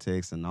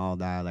politics and all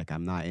that. Like,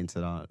 I'm not into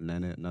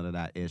none of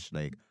that ish.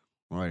 Like,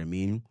 you know what I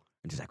mean?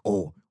 And just like,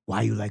 oh,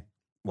 why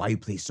you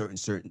play certain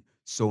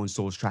so and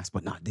so's tracks,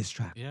 but not this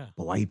track? Yeah.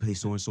 But why you play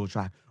so and so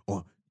track?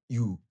 Or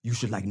you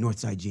should like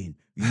Northside Jane.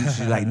 You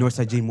should like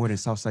Northside Jane more than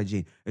Southside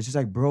Jane. It's just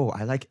like, bro,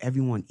 I like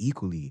everyone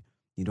equally.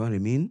 You know what I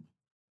mean?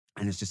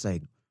 And it's just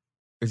like,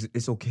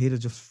 it's okay to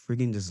just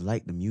friggin' just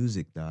like the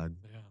music, dog.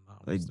 Yeah. No,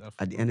 Like most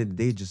at the definitely, end bro. of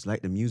the day, just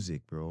like the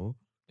music, bro.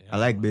 Yeah, I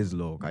like no.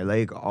 Bizloke. I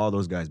like all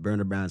those guys.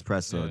 Burner Bands,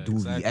 Pressa, Yeah, Doobie,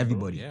 exactly, bro.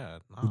 everybody. Yeah,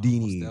 no, most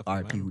Houdini, definitely,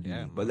 RP man. Houdini.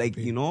 Yeah, But man. like,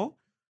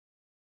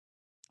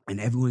 and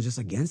everyone's just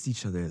against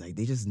each other. Like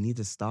they just need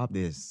to stop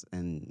this.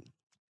 And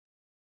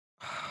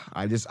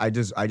I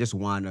just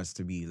want us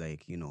to be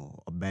like,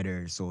 a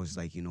better. So it's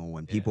like,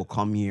 when Yeah, people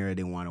come here,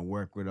 they want to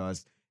work with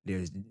us.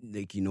 There's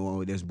like,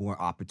 there's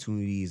more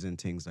opportunities and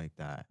things like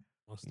that.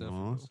 most You definitely,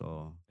 know? bro.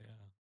 So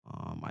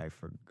Yeah. I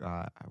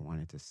forgot I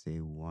wanted to say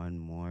one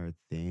more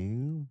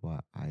thing,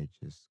 but I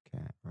just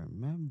can't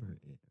remember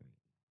it.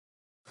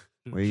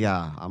 Shoot, Well, shoot.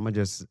 yeah, I'm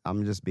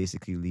just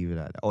basically leave it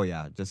at that. Oh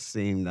yeah, just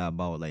saying that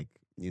about like,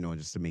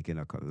 just to make it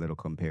a little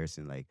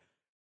comparison, Like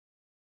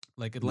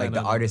like Atlanta the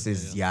and all artists that.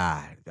 is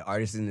the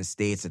artists in the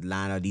States,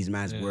 Atlanta, these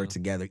mans Yeah. work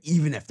together,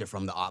 even if they're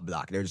from the op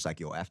block. They're just like,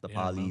 yo, F the Yeah,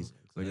 man. polys,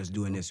 we're just Exactly,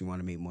 doing bro. this, we want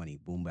to make money.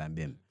 Boom bam Yeah,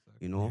 bim.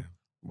 exactly. You know? Yeah.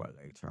 But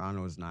like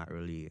Toronto is not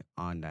really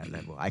on that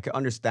level. I can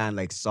understand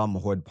like some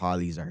hood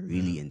polys are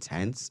really Yeah,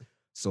 intense, exactly.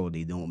 so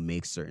they don't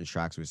make certain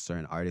tracks with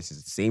certain artists.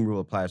 It's the same rule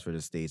applies for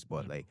the States,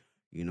 but Yeah. like,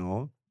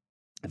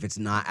 if it's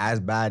not as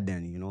bad,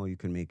 then you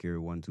can make your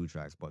 1-2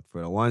 tracks. But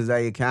for the ones that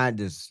you can't,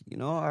 just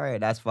all right,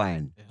 that's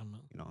fine. Yeah,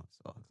 man.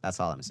 So that's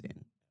all I'm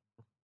saying.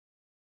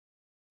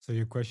 So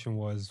your question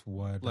was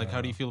what? Like, how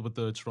do you feel about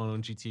the Toronto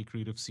and GTA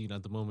creative scene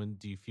at the moment?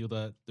 Do you feel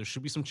that there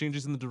should be some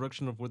changes in the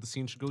direction of where the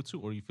scene should go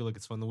to, or you feel like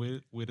it's fine the way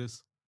it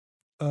is?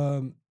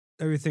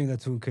 Everything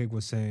that Toon Cake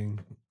was saying,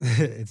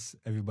 it's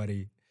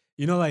everybody.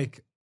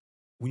 Like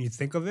when you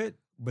think of it,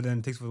 but then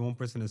it takes for one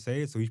person to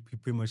say it, so he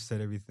pretty much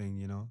said everything.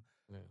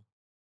 Yeah.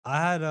 I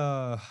had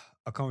a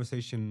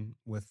conversation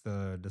with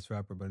this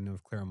rapper by the name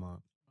of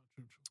Claremont,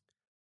 True, true.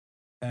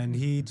 and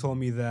he told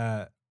me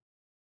that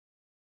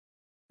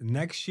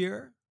next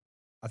year,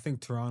 I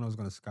think Toronto is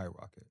going to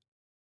skyrocket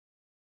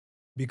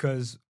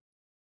because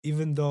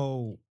even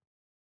though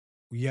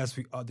yes,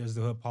 there's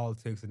the hood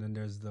politics, and then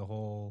there's the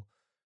whole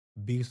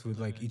beefs with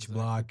Yeah, like each exactly,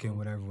 block and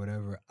bro.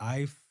 whatever.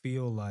 I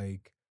feel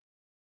like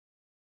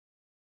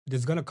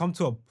there's gonna come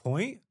to a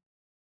point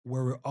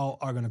where we all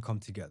are gonna come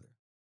together.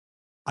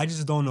 I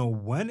just don't know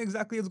when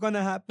exactly it's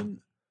gonna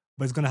happen,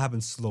 but it's gonna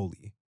happen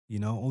slowly.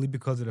 Only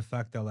because of the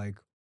fact that like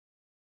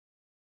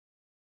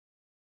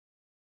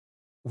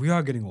we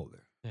are getting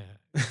older, Yeah,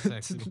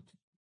 exactly.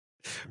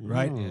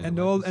 right? Yeah, And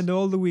like the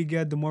older we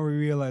get, the more we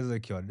realize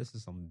like, yo, this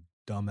is some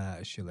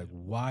dumbass shit. Like,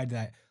 why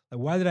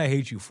did I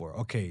hate you for?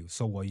 Okay,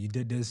 so what? You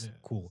did this, yeah,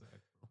 cool.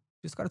 exactly.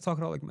 Just gotta talk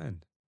it out like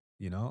men,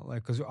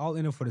 like because we're all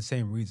in it for the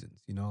same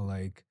reasons,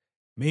 like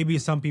maybe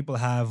some people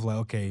have like,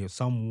 okay,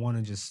 some want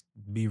to just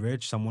be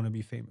rich, some want to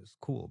be famous,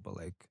 cool, but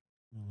like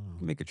we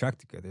can make a track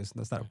together. That's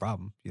not a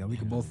problem, we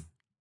can both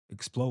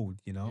explode,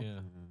 Yeah.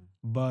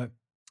 but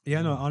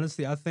yeah, no,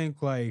 honestly, I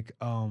think like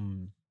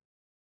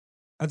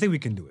I think we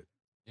can do it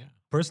Yeah.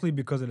 personally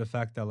because of the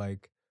fact that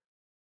like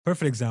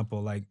perfect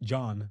example, like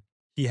John,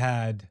 he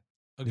had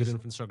A good this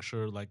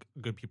infrastructure, like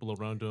good people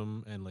around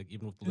him, and like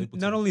even with the label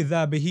not team. only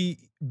that, but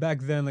he back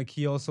then like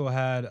he also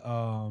had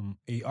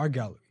a art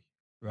gallery,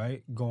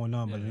 right, going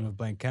on by the name Yeah. of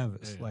Blank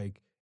Canvas, Yeah.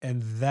 like,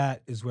 and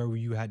that is where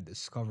you had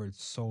discovered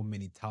so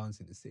many talents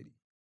in the city,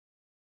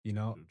 True,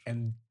 true.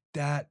 and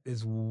that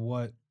is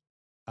what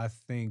I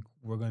think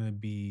we're gonna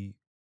be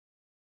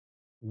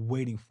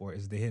waiting for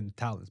is the hidden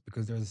talents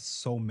because there's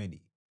so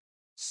many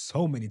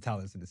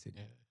talents in the city,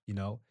 Yeah.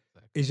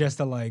 Exactly. it's just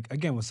that like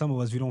again with some of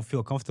us we don't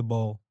feel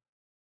comfortable,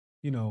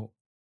 you know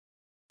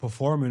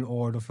performing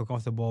or don't feel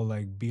comfortable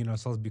like being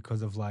ourselves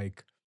because of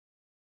like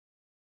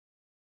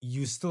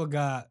you still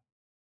got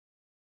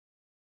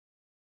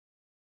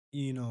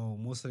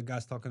most of the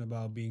guys talking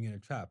about being in a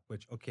trap,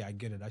 which okay, I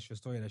get it, that's your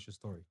story,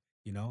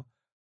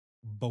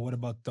 but what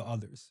about the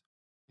others?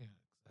 Yeah,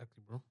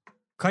 exactly, bro.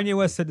 Kanye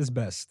West said this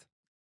best: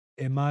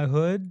 in my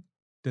hood,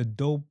 the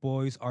dope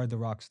boys are the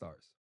rock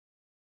stars.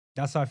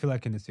 That's how I feel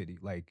like in the city,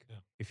 like Yeah.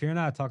 if you're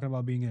not talking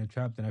about being in a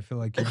trap, then I feel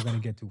like you're not gonna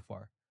get too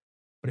far.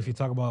 But if you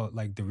talk about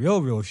like the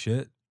real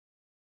shit,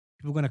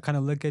 people are gonna kind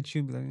of look at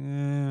you and be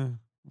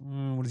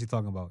like, what is he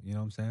talking about? You know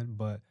what I'm saying?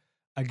 But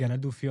again, I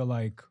do feel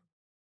like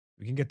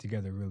we can get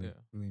together really, Yeah.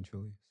 really and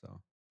truly.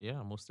 So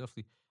Yeah, most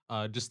definitely.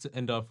 Just to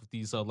end off with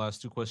these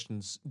last two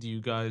questions, do you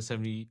guys have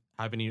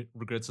any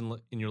regrets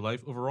in your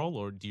life overall,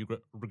 or do you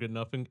regret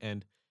nothing?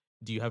 And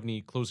do you have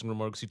any closing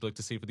remarks you'd like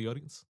to say for the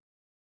audience?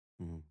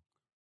 Mhm.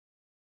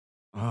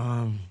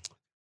 Um,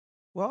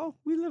 well,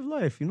 we live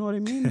life. You know what I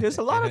mean. There's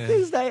a lot of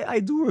things that I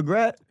do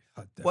regret,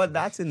 but definitely.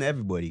 that's in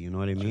everybody. You know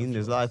what I mean.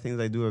 There's a lot of things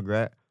I do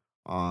regret.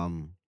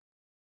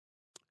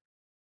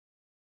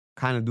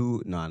 Kind of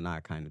do no,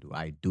 not kind of do.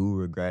 I do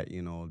regret,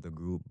 the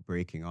group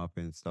breaking up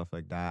and stuff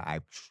like that. I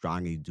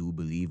strongly do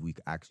believe we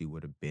actually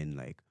would have been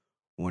like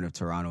one of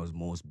Toronto's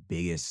most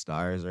biggest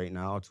stars right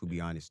now. To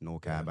be honest, no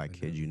cap, I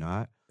kid you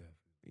not.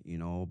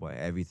 But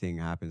everything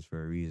happens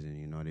for a reason.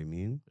 You know what I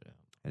mean? Yeah.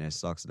 And it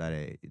sucks that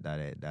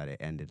it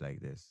ended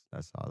like this.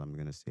 That's all I'm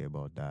gonna say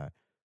about that.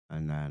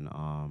 And then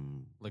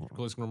Like your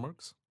closing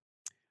remarks?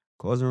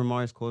 closing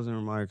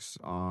remarks.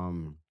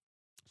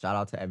 Shout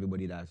out to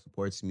everybody that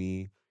supports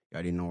me. You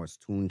already know it's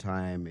Toon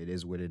time. It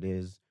is what it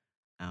is.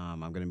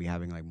 I'm gonna be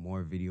having like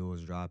more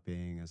videos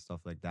dropping and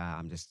stuff like that.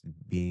 I'm just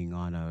being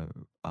on a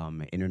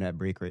an internet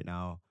break right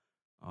now.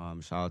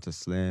 Shout out to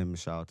Slim,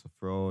 shout out to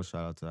Fro,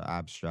 shout out to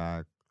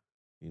Abstract,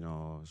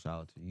 shout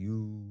out to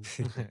you.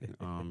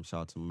 Shout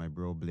out to my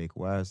bro Blake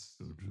West.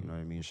 You know what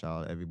I mean?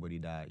 Shout out everybody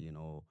that,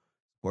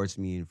 supports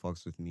me and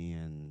fucks with me.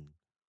 And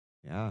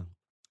yeah.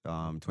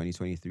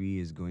 2023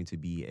 is going to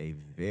be a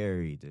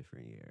very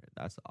different year.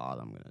 That's all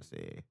I'm gonna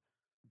say.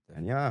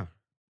 And yeah,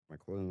 my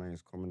clothing line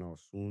is coming out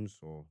soon,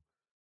 so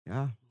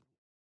yeah,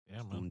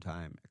 Yeah, man. soon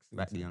time.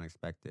 Expect the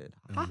unexpected.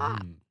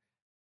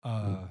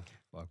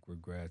 Fuck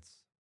regrets.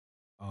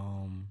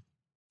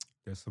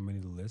 There's so many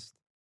to list,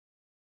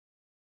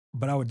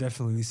 but I would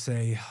definitely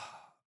say,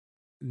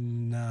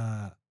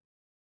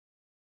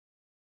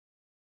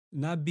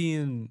 not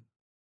being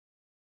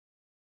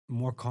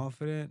more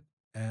confident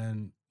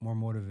and more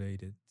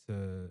motivated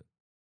to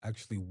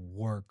actually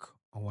work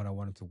on what I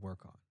wanted to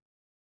work on.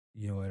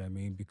 You know what I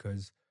mean?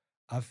 Because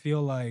I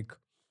feel like,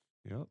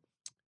 Yep.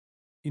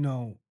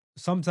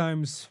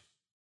 sometimes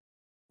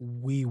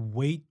we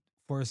wait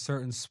for a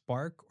certain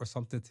spark or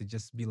something to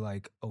just be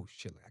like, oh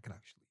shit, like I can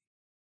actually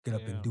get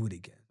up and Yeah. do it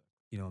again.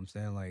 You know what I'm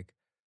saying? Like,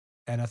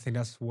 and I think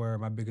that's where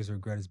my biggest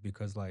regret is,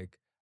 because like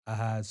I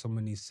had so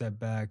many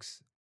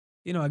setbacks.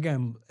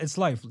 Again, it's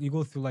life. You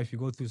go through life, you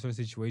go through certain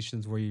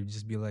situations where you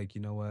just be like,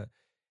 you know what?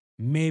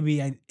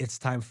 Maybe it's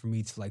time for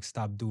me to like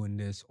stop doing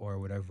this or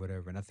whatever,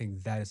 whatever. And I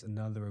think that is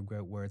another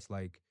regret, where it's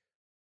like,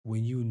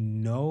 when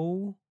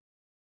you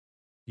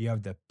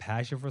have the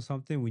passion for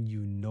something, when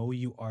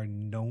you are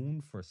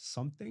known for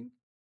something,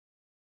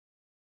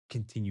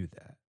 continue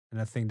that. And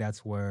I think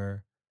that's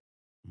where,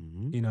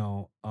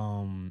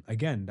 Mm-hmm.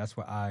 again, that's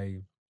where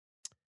I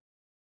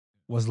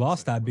was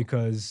lost at,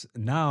 because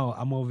now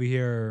I'm over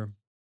here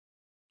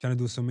trying to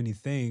do so many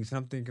things. And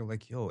I'm thinking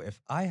like, yo,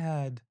 if I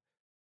had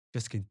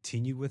just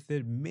continued with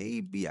it,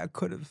 maybe I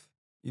could have,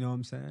 you know what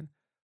I'm saying?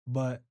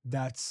 But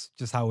that's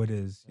just how it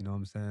is, you know what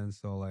I'm saying?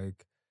 So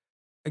like,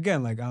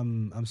 again, like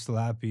I'm still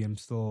happy. I'm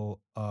still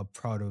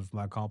proud of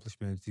my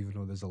accomplishments, even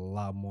though there's a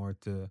lot more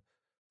to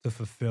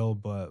fulfill.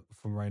 But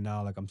from right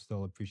now, like I'm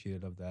still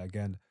appreciative of that.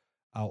 Again,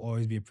 I'll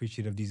always be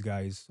appreciative of these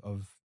guys,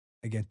 of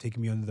again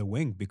taking me under the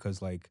wing,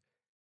 because like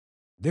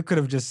they could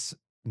have just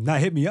not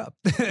hit me up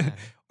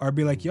or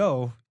be like,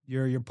 "Yo,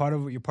 you're part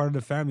of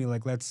the family.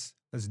 Like let's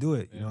do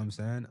it." You know what I'm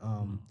saying?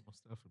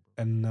 Most definitely,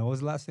 bro. And what was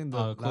the last thing?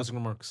 The Closing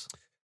remarks.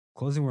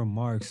 closing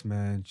remarks,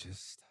 man.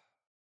 Just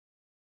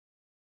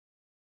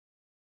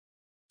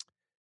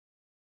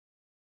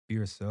be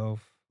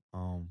yourself.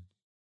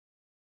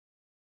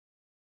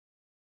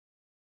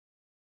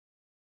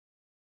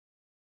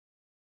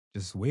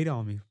 Just wait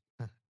on me.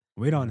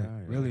 Wait on it.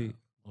 Yeah, Really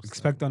Most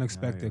expect definitely.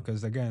 unexpected. yeah.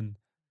 Because again,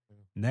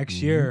 next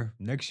Mhm. year,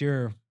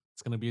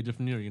 It's gonna be a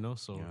different year,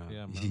 So Yeah.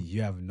 yeah, man.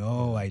 you have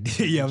no Yeah.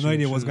 idea. You have no True,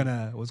 idea true.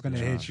 what's gonna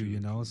Yeah. hit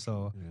you.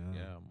 So Yeah.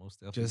 Yeah, most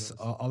definitely. just does.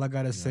 all I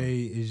gotta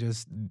say is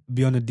just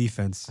be on the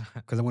defense,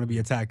 because I'm gonna be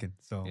attacking.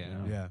 So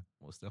Yeah. yeah,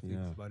 Most definitely.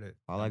 Yeah. that's about it.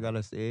 All I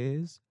gotta say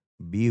is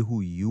be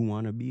who you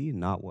want to be,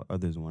 not what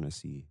others want to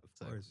see.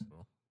 Exactly,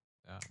 bro.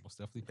 Yeah, most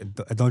definitely. And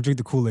don't drink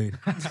the Kool-Aid.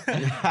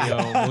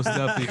 Yo, most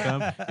definitely,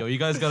 fam. Yo, you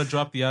guys gotta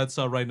drop the ads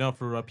right now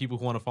for people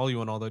who want to follow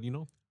you and all that.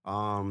 You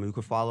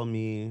could follow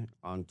me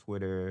on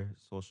Twitter,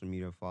 social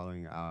media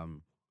following.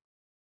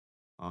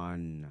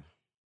 On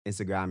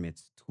Instagram,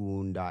 it's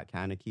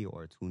toon.kaneki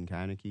or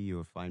toonkaneki.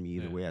 You'll find me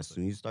either Yeah, way. As so-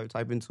 soon as you start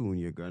typing Toon,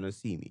 you're gonna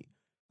see me.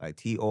 Like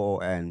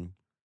TOONKANEKI.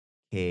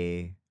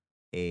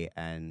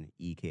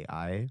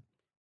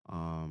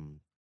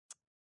 Um,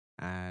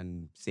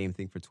 and same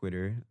thing for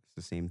Twitter. It's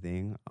the same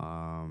thing.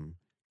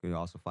 You can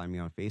also find me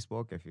on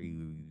Facebook if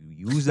you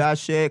use that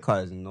shit,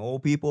 cause no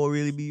people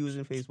really be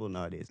using Facebook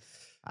nowadays.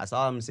 That's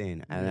all I'm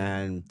saying. And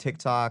then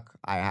TikTok,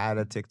 I had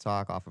a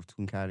TikTok off of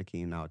Toon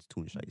Kaneki, now it's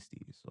Toon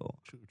Shiesty. So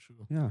True.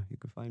 yeah, you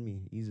can find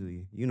me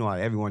easily.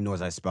 Everyone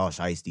knows I spell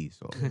Shiesty,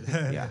 so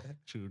yeah.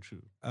 True.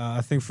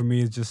 I think for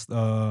me, it's just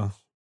I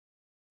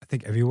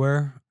think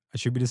everywhere I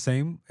should be the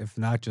same. If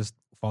not, just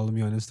follow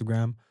me on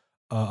Instagram.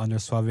 under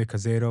Suave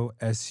Casero,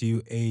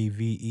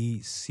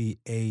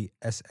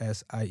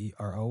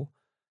 SuaveCassiero.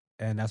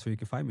 And that's where you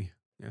can find me.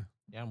 Yeah.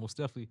 Yeah, most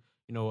definitely.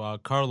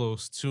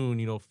 Carlos,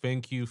 Toon,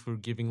 thank you for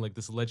giving like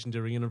this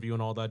legendary interview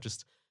and all that.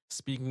 Just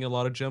speaking a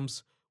lot of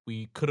gems.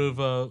 We could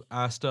have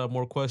asked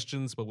more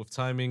questions, but with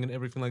timing and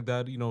everything like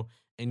that,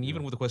 and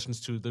even Yeah. with the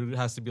questions too, there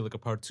has to be like a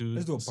part two.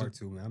 Let's do a part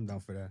two, man. I'm down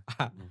for that.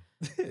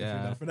 If you're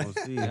Yeah. down for that. We'll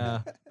see.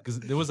 Yeah, because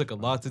there was like a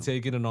lot to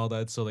take in and all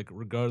that. So like,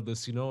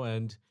 regardless,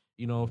 and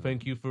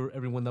thank you for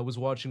everyone that was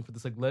watching for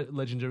this like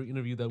legendary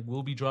interview that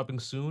will be dropping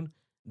soon.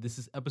 This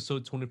is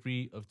episode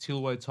 23 of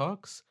TLOY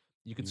Talks.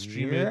 You can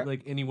stream Yeah. it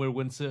like anywhere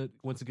once it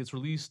gets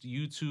released.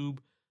 YouTube,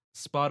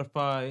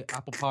 Spotify,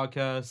 Apple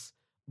Podcasts,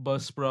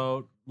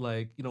 Buzzsprout,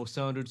 like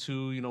Sounder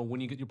too.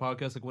 When you get your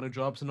podcast, like when it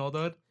drops and all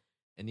that.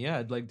 And yeah,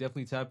 I'd like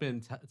definitely tap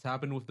in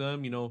with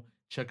them.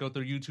 Check out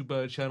their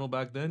YouTube channel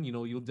back then.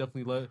 You'll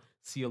definitely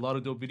see a lot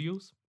of dope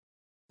videos.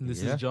 And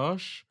this Yeah. is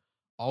Josh,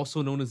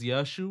 also known as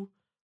Yashu,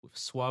 with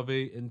Suave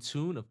and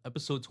Toon of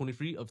episode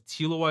 23 of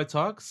TLOY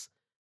Talks,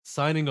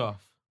 signing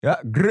off.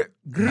 Yeah.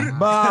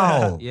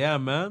 Bow. Yeah,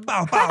 man.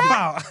 Bow,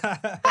 bow,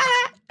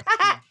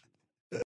 bow.